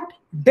what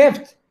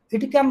depth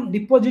it can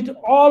deposit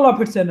all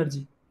of its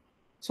energy.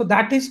 So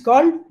that is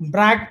called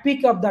Bragg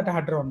peak of that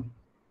hadron.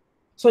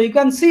 So you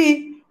can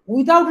see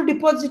without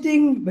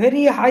depositing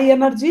very high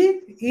energy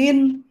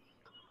in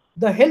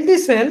the healthy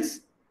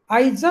cells,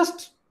 I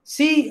just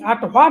see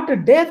at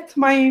what depth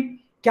my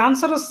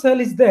cancerous cell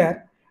is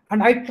there,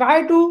 and I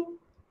try to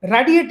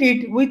radiate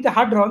it with the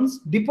hadrons,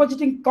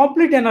 depositing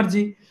complete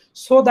energy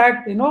so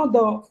that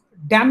the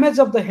damage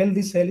of the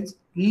healthy cell is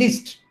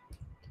least.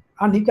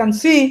 And you can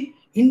see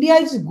India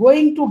is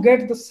going to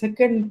get the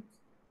second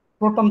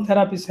proton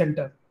therapy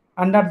center.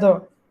 And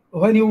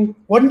when you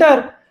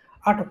wonder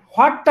at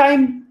what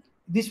time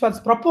this was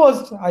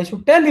proposed, I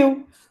should tell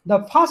you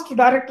the first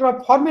director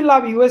of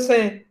Formula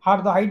USA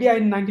had the idea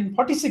in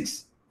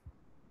 1946,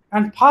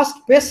 and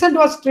first patient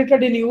was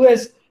treated in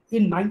US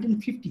in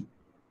 1950.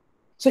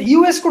 So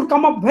US could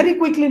come up very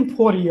quickly in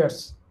 4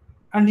 years.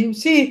 And you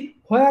see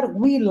where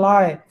we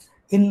lie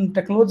in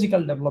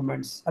technological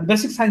developments. And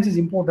basic science is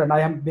important.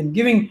 I have been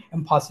giving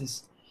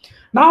emphasis.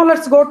 Now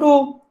let's go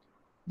to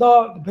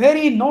the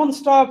very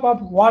non-stop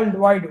of World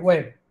Wide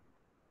Web.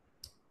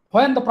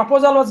 When the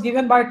proposal was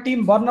given by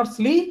Tim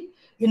Berners-Lee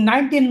in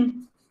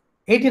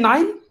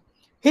 1989,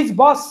 his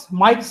boss,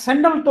 Mike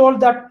Sandel, told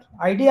that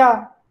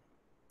idea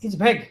is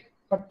vague,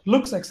 but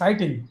looks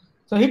exciting.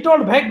 So he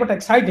told vague, but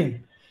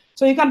exciting.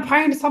 So you can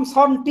find some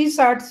CERN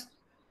t-shirts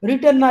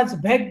written as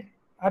vague.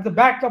 At the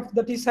back of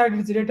the t-shirt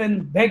is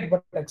written vague,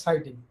 but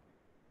exciting.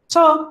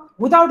 So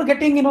without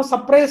getting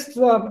suppressed,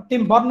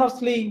 Tim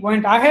Berners-Lee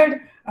went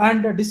ahead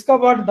and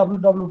discovered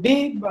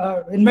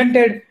WWD,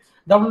 invented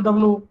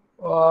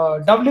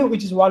WWW,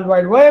 which is World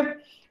Wide Web.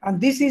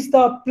 And this is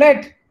the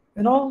plate,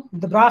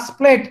 the brass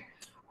plate,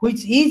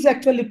 which is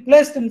actually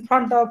placed in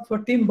front of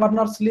Tim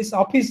Berners-Lee's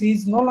office. He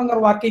is no longer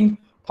working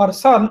for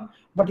CERN.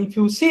 But if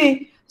you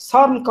see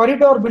CERN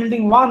Corridor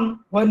Building 1,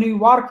 when we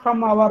work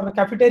from our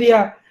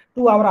cafeteria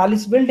to our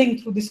Alice building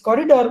through this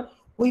corridor,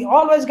 we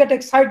always get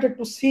excited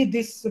to see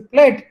this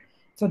plate.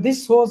 So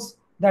this shows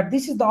that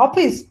this is the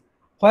office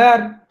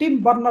where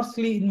Tim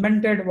Berners-Lee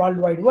invented World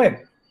Wide Web.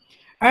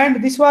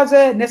 And this was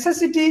a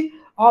necessity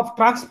of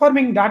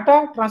transferring data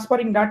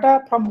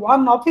from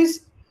one office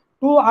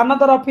to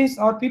another office,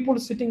 or people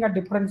sitting at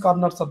different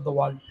corners of the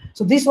world.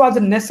 So this was a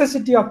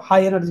necessity of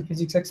high energy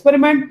physics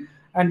experiment,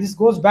 and this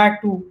goes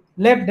back to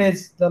lab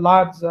days, the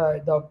large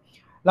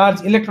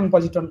electron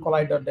positron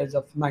collider days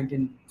of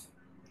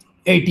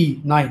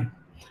 1989.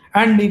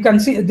 And you can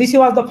see this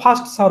was the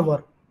first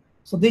server.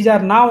 So these are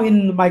now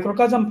in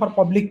microcosm for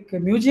public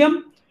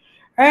museum.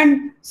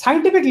 And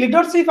scientific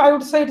leadership, I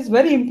would say it is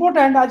very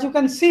important. As you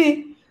can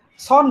see,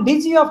 Son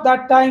DG of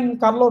that time,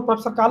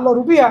 Professor Carlo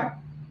Rubbia,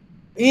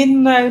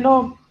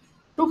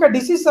 took a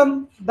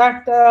decision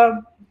that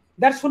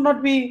there should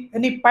not be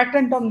any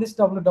patent on this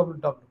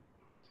www.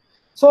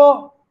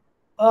 So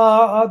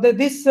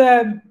this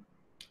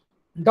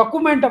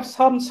document of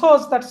CERN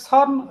shows that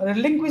CERN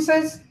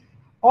relinquishes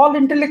all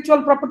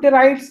intellectual property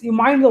rights. You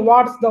mind the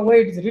words the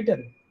way it is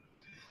written.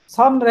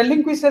 CERN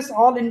relinquishes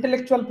all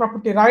intellectual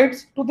property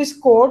rights to this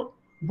code,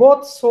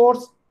 both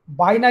source,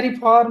 binary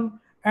form,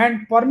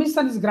 and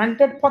permission is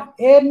granted for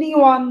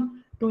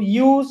anyone to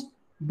use,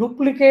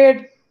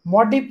 duplicate,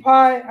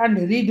 modify, and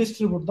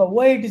redistribute the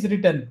way it is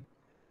written.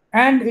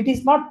 And it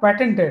is not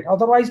patented,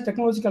 otherwise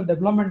technological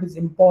development is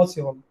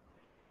impossible.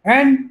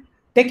 And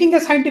taking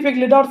a scientific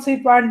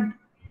leadership and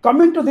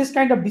coming to this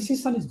kind of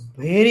decision is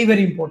very,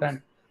 very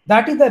important.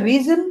 That is the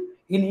reason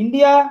in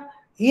India,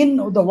 in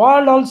the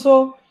world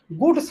also,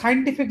 good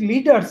scientific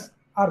leaders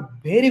are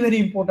very, very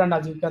important,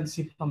 as you can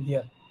see from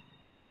here.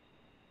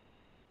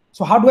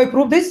 So how do I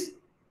prove this?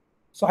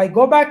 So I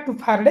go back to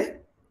Faraday,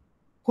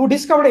 who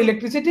discovered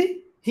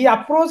electricity. He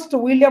approached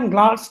William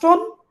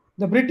Gladstone,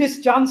 the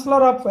British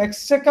Chancellor of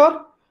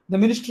Exchequer, the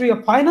Ministry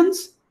of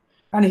Finance,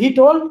 and he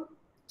told,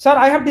 "Sir,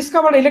 I have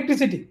discovered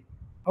electricity."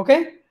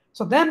 Okay.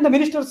 So then the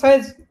minister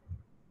says,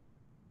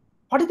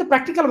 "What is the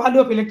practical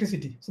value of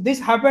electricity?" So this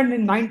happened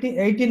in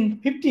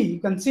 1850, you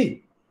can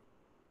see.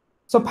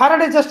 So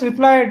Faraday just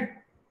replied,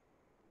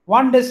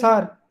 "One day,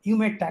 sir, you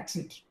may tax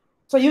it."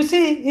 So you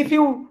see, if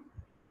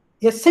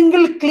a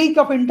single click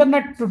of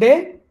internet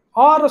today,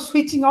 or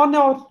switching on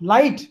your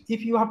light,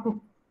 if you have to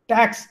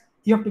tax,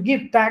 you have to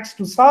give tax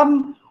to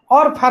CERN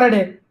or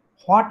Faraday,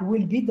 what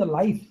will be the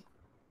life?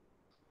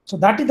 So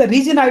that is the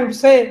reason I would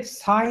say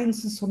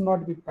science should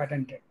not be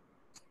patented.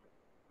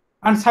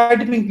 And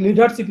scientific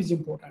leadership is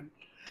important.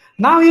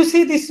 Now you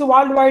see this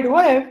World Wide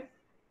Web.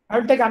 I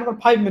will take another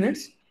 5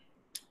 minutes.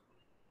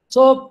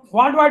 So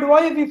World Wide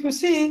Web, if you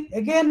see,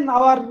 again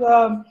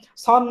our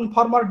son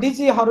former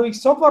DG Harwick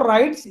Soper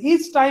writes,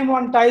 each time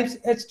one types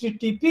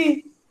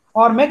HTTP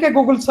or make a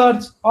Google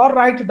search or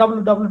write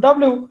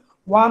www,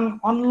 one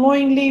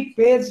unknowingly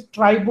pays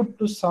tribute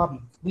to CERN.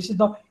 This is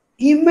the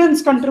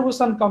immense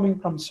contribution coming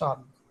from CERN.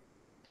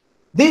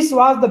 This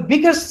was the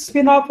biggest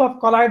spin-off of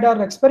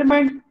Collider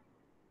experiment,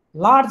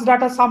 large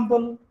data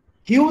sample,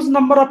 huge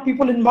number of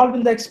people involved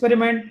in the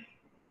experiment,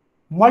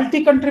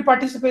 multi-country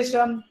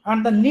participation,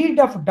 and the need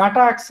of data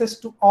access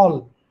to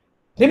all.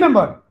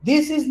 Remember,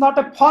 this is not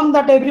a fun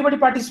that everybody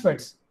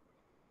participates.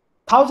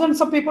 Thousands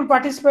of people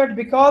participate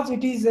because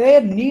it is a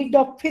need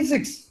of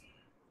physics.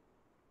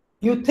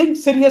 You think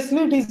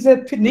seriously, it is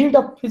a need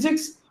of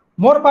physics.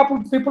 More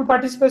people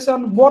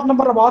participation, more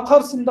number of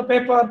authors in the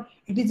paper,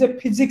 it is a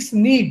physics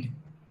need.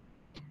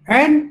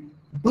 And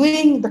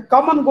doing the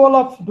common goal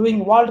of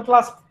doing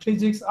world-class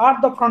physics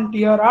at the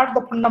frontier, at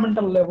the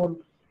fundamental level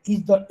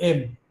is the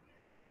aim.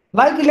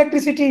 Like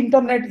electricity,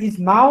 internet is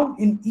now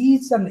in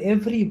each and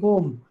every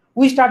home.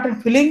 We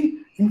started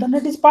feeling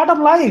internet is part of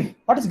life.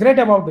 What is great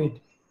about it?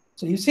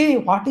 So you see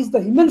what is the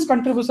immense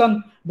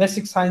contribution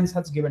basic science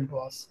has given to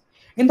us.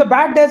 In the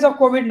bad days of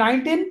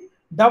COVID-19,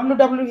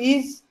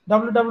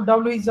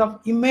 www is of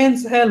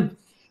immense help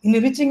in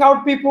reaching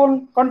out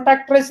people,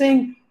 contact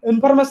tracing,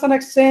 information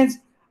exchange,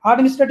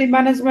 administrative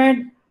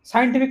management,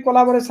 scientific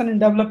collaboration in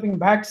developing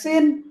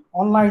vaccine,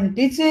 online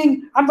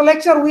teaching, and the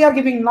lecture we are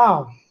giving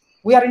now.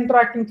 We are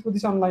interacting through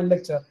this online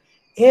lecture.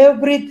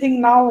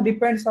 Everything now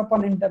depends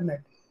upon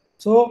internet.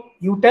 So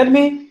you tell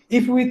me,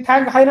 if we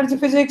thank high energy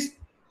physics,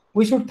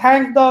 we should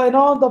thank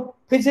the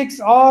physics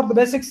or the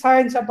basic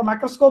science at the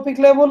macroscopic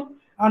level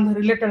and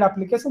related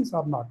applications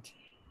or not.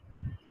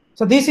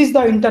 So this is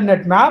the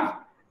internet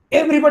map.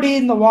 Everybody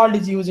in the world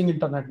is using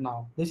internet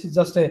now. This is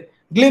just a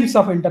glimpse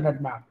of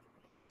internet map.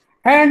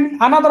 And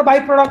another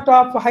byproduct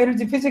of high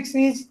energy physics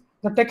is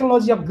the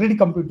technology of grid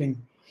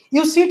computing.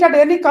 You sit at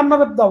any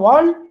corner of the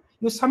world,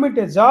 you submit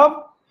a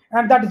job,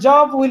 and that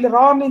job will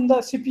run in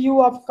the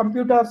CPU of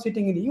computer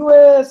sitting in the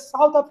US,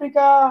 South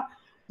Africa,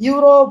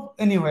 Europe,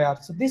 anywhere.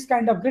 So this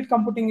kind of grid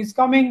computing is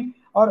coming,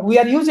 or we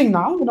are using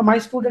now. My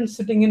students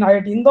sitting in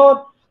IIT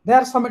Indore, they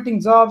are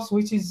submitting jobs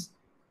which is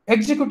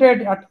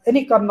executed at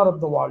any corner of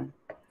the world.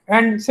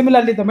 And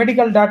similarly, the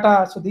medical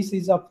data. So this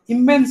is of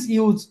immense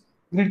use,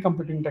 grid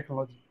computing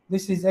technology.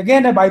 This is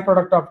again a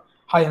byproduct of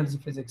high energy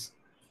physics.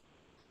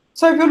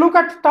 So if you look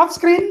at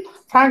touchscreen,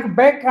 Frank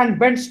Beck and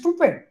Ben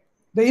Stupe,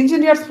 the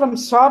engineers from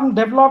CERN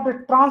developed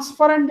a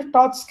transparent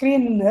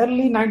touchscreen in the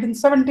early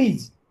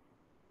 1970s.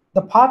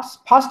 The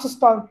fastest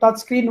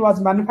touchscreen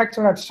was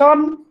manufactured at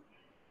CERN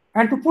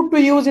and to put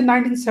to use in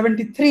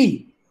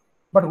 1973.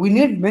 but we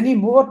need many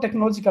more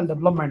technological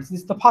developments.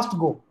 This is the first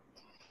goal.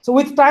 So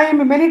with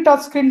time, many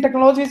touchscreen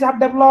technologies have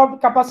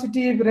developed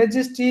capacitive,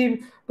 resistive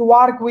to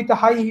work with a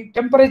high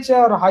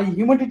temperature, high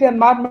humidity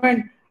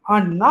environment.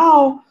 And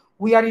now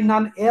we are in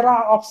an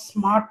era of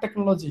smart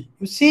technology.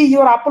 You see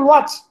your Apple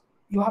Watch,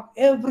 you have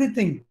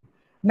everything.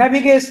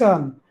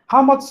 Navigation,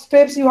 how much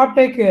steps you have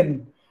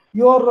taken,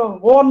 your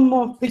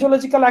own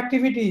physiological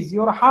activities,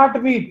 your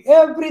heartbeat,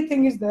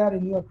 everything is there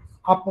in your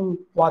Apple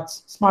Watch,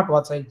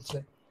 smartwatch, I would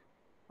say.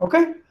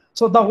 Okay,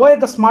 so the way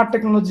the smart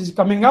technology is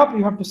coming up,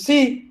 you have to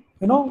see,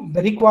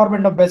 the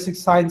requirement of basic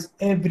science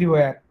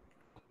everywhere.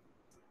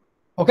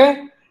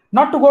 Okay,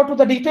 not to go to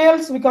the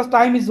details because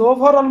time is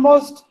over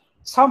almost.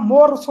 Some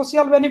more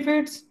social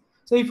benefits.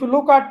 So if you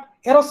look at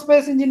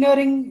aerospace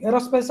engineering,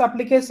 aerospace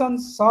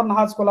applications, CERN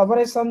has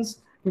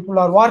collaborations, people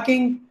are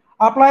working,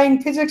 applying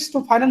physics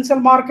to financial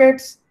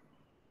markets,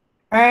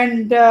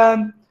 and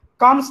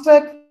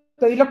construct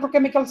the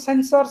electrochemical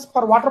sensors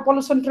for water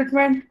pollution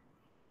treatment,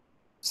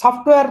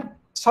 software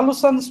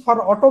solutions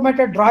for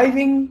automated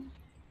driving,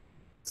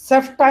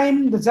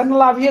 SafeTime, the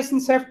general aviation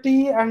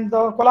safety, and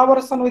the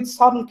collaboration with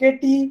CERN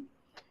KT,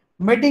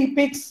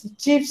 Medipix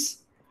chips,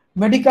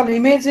 medical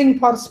imaging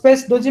for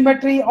space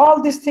dosimetry, all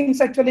these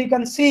things actually you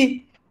can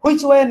see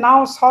which way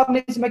now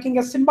CERN is making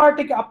a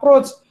symbiotic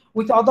approach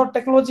with other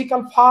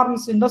technological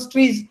firms,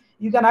 industries.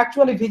 You can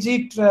actually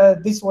visit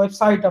this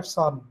website of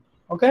CERN.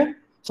 Okay,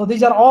 so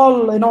these are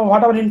all,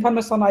 whatever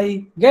information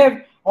I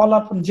gave, all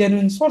are from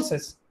genuine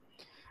sources.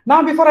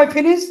 Now, before I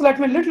finish, let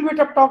me a little bit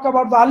of talk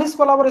about the ALICE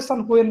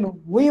collaboration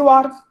when we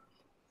work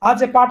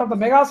as a part of the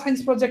Mega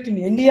Science Project in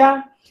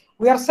India.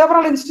 We are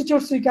several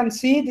institutes, you can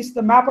see, this is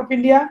the map of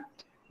India.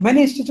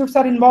 Many institutes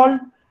are involved,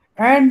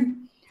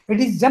 and it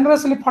is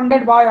generously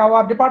funded by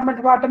our Department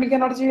of Atomic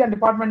Energy and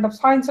Department of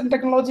Science and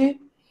Technology.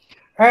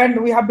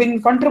 And we have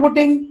been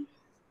contributing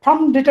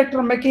from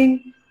detector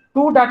making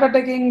to data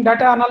taking,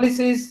 data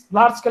analysis,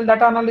 large-scale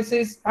data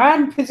analysis,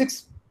 and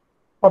physics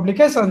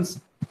publications,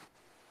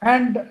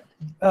 and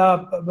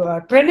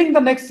training the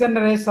next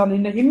generation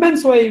in an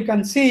immense way. You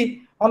can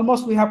see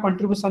almost we have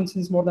contribution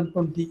since more than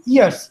 20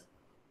 years.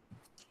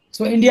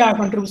 So India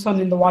contribution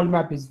in the world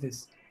map is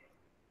this.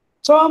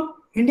 So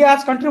India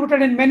has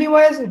contributed in many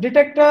ways: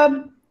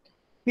 detector,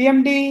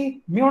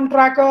 PMD, muon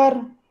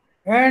tracker,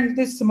 and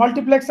this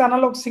multiplex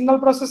analog signal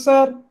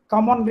processor,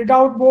 common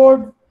readout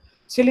board,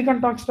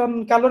 silicon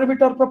tungsten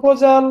calorimeter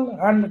proposal,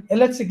 and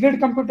LHC grid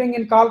computing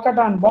in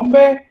Calcutta and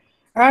Bombay.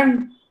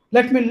 And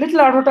let me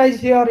little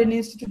advertise here in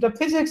Institute of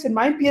Physics. In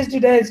my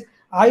PhD days,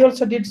 I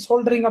also did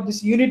soldering of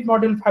this unit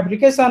module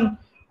fabrication,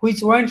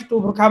 which went to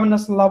Brookhaven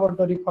National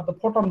Laboratory for the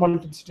photon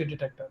multiplicity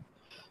detector.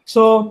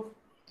 So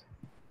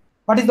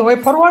what is the way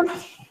forward?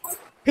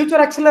 Future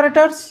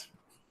accelerators.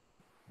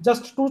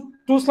 Just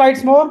two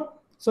slides more.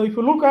 So if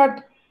you look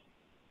at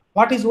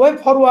what is way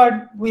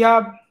forward, we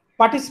have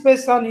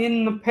participation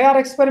in FAIR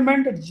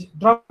experiment at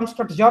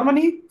Darmstadt,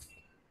 Germany,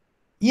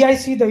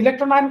 EIC, the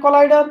electron ion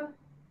collider.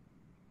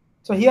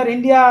 So here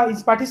India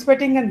is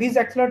participating, and these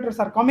accelerators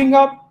are coming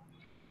up.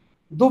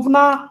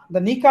 Dubna, the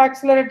Nika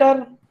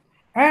accelerator,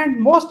 and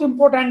most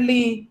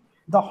importantly,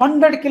 the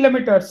 100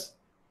 kilometers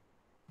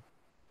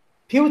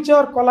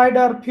future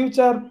collider,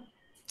 future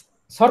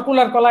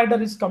circular collider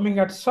is coming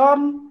at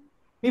CERN.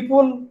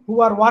 People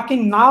who are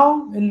working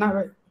now in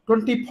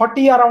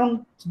 2040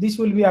 around, so this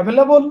will be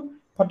available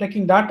for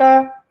taking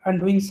data and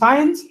doing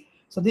science.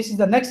 So this is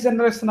the next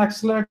generation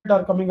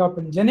accelerator coming up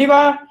in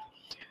Geneva.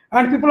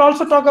 And people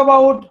also talk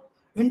about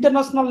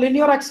international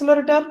linear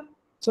accelerator.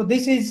 So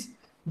this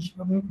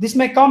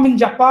may come in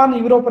Japan,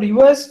 Europe, or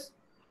US.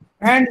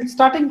 And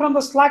starting from the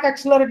SLAC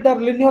accelerator,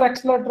 linear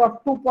accelerator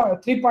of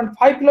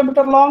 3.5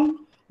 kilometer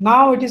long,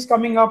 now it is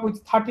coming up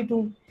with 30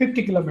 to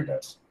 50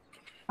 kilometers.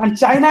 And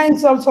China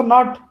is also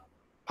not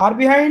far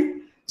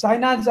behind.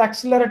 China's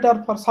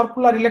accelerator for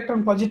circular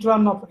electron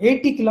positron of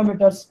 80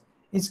 kilometers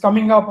is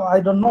coming up. I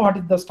don't know what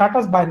is the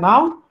status by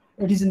now.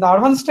 It is in the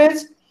advanced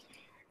stage.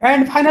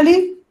 And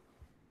finally,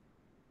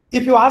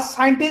 if you ask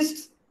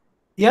scientists,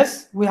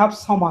 yes, we have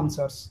some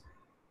answers.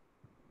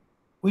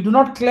 We do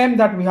not claim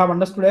that we have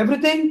understood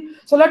everything.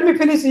 So let me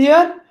finish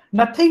here.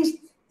 Nothing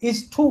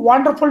is too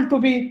wonderful to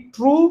be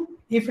true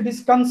if it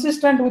is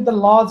consistent with the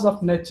laws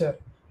of nature.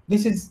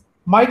 This is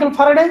Michael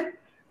Faraday,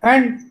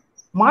 and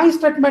my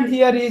statement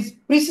here is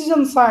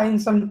precision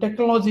science and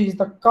technology is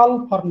the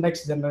call for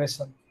next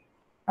generation.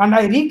 And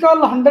I recall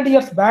 100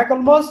 years back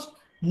almost,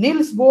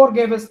 Niels Bohr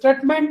gave a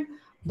statement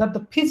that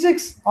the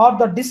physics or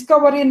the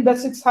discovery in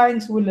basic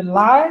science will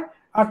lie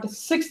at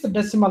 6th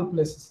decimal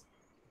places,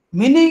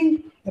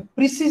 meaning a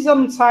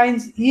precision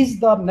science is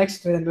the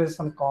next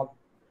generation call.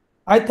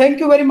 I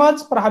thank you very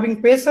much for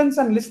having patience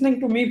and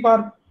listening to me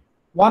for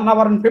 1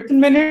 hour and 15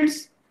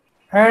 minutes.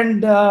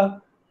 And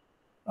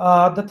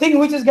the thing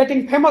which is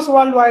getting famous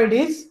worldwide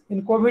is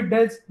in COVID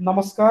days,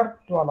 namaskar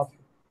to all of you.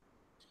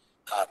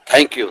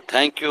 Thank you,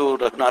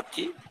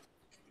 Raghunath.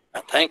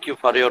 Thank you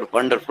for your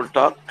wonderful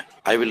talk.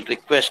 I will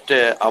request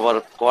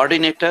our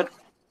coordinator,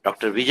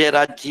 Dr. Vijay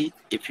Rajji,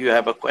 if you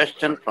have a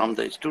question from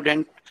the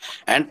student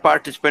And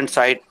participant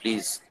side,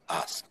 please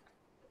ask.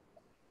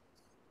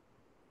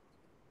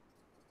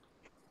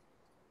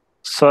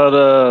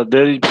 Sir,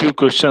 there is few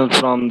questions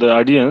from the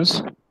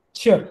audience.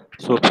 Sure.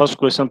 So first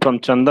question from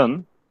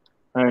Chandan,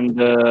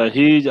 and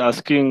he is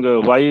asking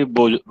why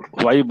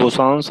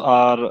bosons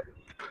are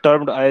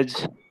termed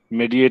as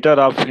mediator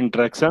of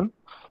interaction,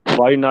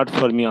 why not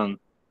fermion?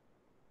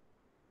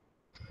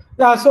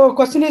 Yeah, so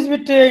question is a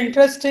bit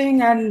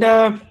interesting and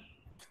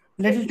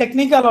little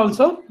technical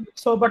also.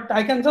 So, but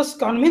I can just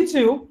convince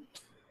you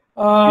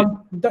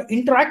the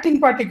interacting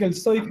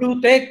particles. So, if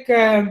you take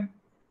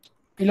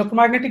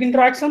electromagnetic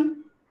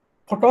interaction,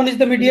 photon is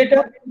the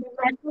mediator.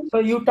 So,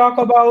 you talk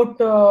about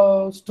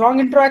strong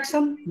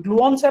interaction,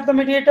 gluons are the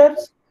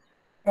mediators,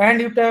 and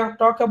you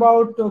talk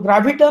about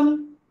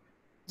graviton,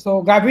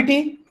 so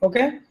gravity,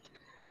 okay.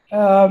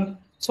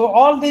 So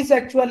all these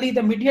actually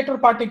the mediator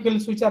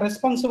particles which are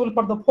responsible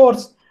for the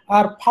force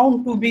are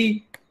found to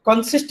be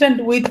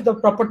consistent with the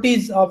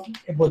properties of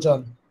a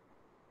boson.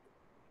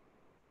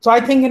 So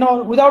I think,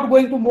 without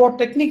going to more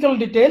technical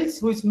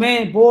details, which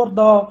may bore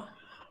the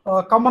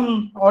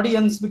common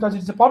audience because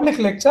it's a public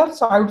lecture,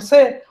 so I would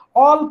say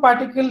all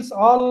particles,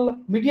 all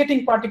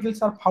mediating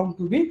particles are found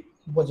to be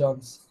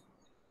bosons.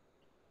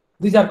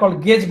 These are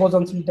called gauge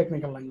bosons in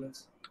technical language.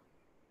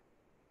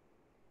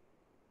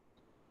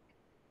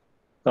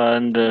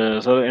 And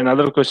so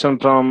another question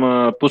from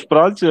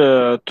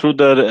Pushpraj, through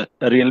the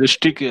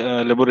realistic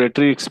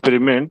laboratory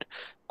experiment,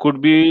 could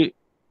be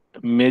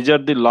measure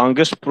the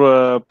longest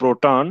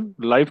proton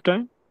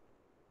lifetime?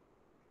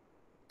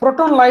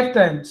 Proton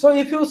lifetime. So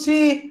if you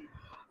see,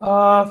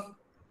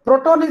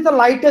 proton is the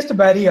lightest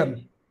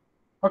baryon.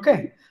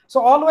 Okay.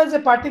 So always a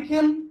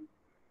particle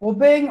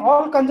obeying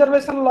all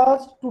conservation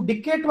laws to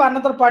decay to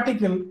another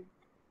particle.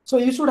 So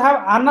you should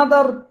have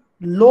another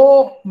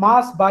low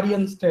mass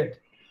baryon state.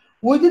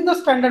 Within the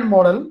standard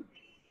model,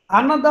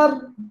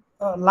 another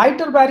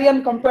lighter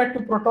baryon compared to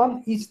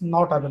proton is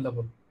not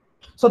available.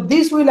 So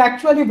this will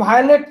actually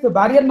violate the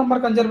baryon number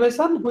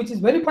conservation, which is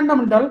very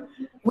fundamental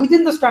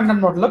within the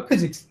standard model of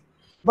physics.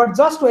 But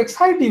just to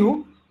excite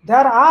you,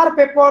 there are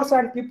papers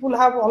and people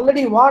have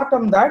already worked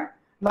on that,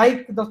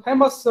 like the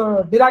famous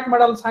Dirac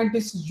medal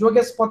scientist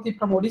Yogesh Pati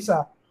from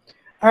Odisha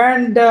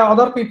and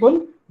other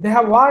people. They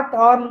have worked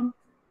on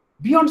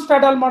beyond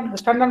standard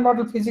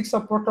model physics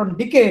of proton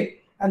decay,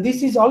 and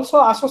this is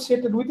also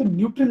associated with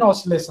neutrino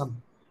oscillation,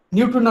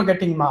 neutrino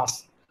getting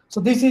mass. So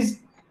this is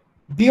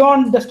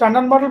beyond the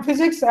standard model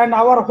physics, and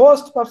our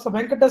host Prof.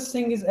 Venkatesh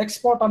Singh is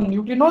expert on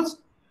neutrinos.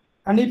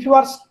 And if you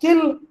are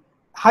still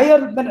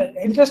higher than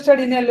interested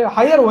in a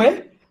higher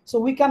way, so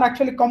we can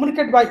actually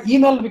communicate by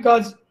email,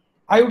 because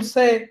I would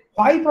say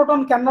why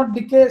proton cannot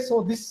decay.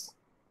 So this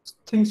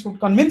thing should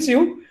convince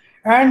you.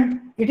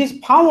 And it is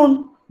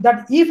found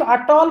that if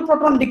at all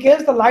proton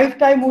decays, the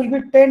lifetime will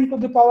be 10 to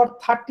the power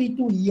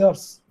 32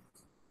 years.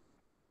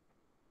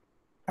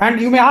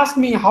 And you may ask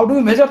me, how do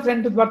we measure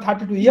 10 to the power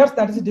 32 years?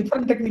 That is a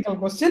different technical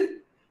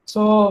question.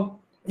 So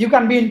you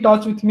can be in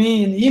touch with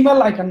me in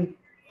email. I can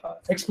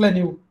explain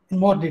you in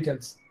more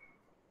details.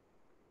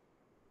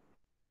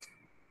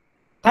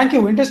 Thank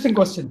you. Interesting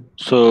question.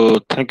 So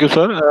thank you,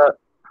 sir.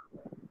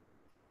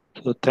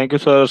 So thank you,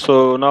 sir.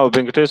 So now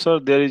Venkatesh sir,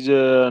 there is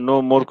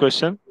no more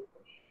question.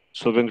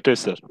 So Venkatesh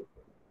sir.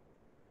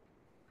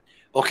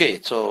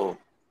 Okay, so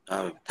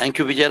thank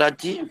you,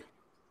 Vijayaraj.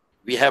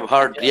 We have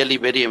heard really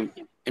very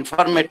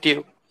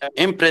informative,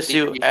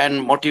 impressive, and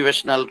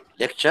motivational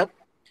lecture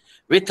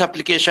with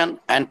application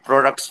and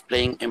products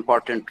playing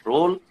important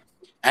role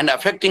and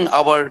affecting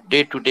our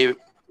day-to-day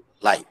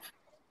life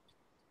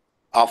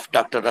of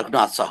Dr.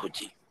 Raghunath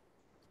Sahuji.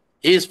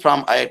 He is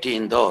from IIT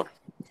Indore,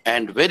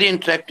 and very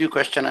interactive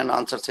question and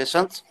answer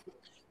sessions.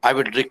 I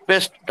would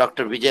request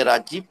Dr.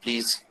 Vijayaraj,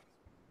 please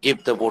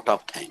give the vote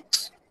of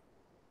thanks.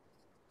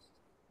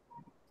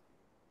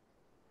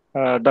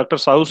 Dr.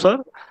 Sahu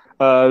sir,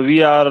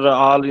 we are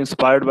all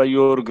inspired by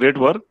your great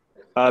work.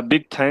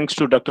 Big thanks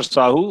to Dr.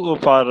 Sahu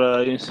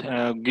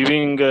for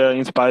giving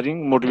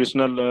inspiring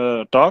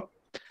motivational talk.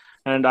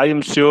 And I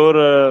am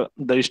sure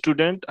the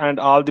student and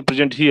all the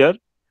present here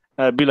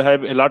will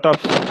have a lot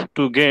of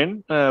to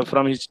gain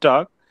from his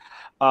talk.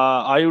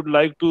 I would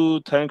like to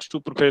thanks to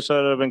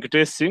Professor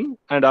Venkatesh Singh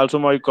and also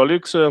my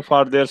colleagues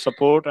for their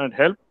support and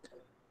help.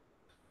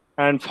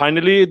 And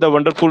finally, the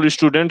wonderful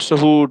students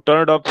who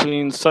turned up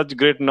in such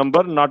great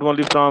number, not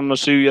only from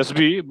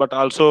CUSB, but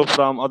also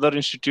from other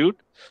institute.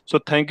 So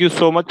thank you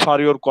so much for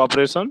your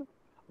cooperation.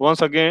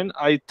 Once again,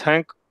 I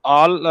thank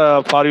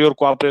all for your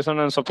cooperation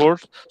and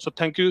support. So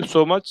thank you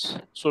so much.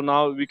 So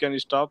now we can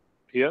stop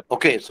here.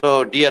 Okay,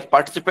 so dear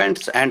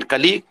participants and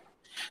colleagues,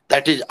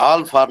 that is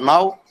all for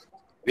now.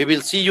 We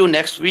will see you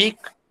next week,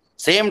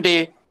 same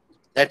day,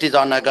 that is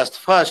on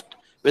August 1st,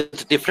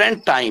 with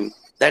different time,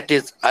 that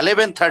is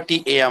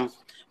 11:30 a.m.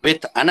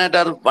 with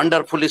another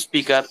wonderful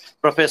speaker,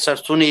 Professor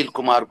Sunil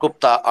Kumar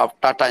Gupta of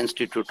Tata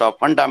Institute of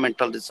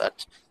Fundamental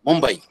Research,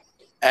 Mumbai,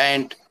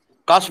 and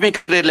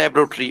Cosmic Ray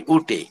Laboratory,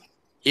 UTE.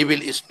 He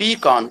will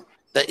speak on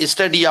the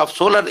study of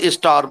solar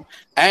storm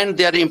and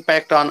their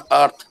impact on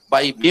Earth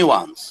by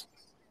muons.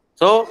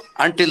 So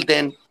until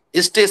then,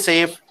 stay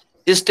safe,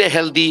 stay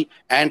healthy,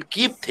 and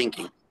keep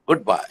thinking.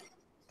 Goodbye.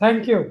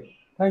 Thank you.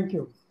 Thank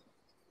you.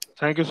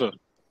 Thank you, sir.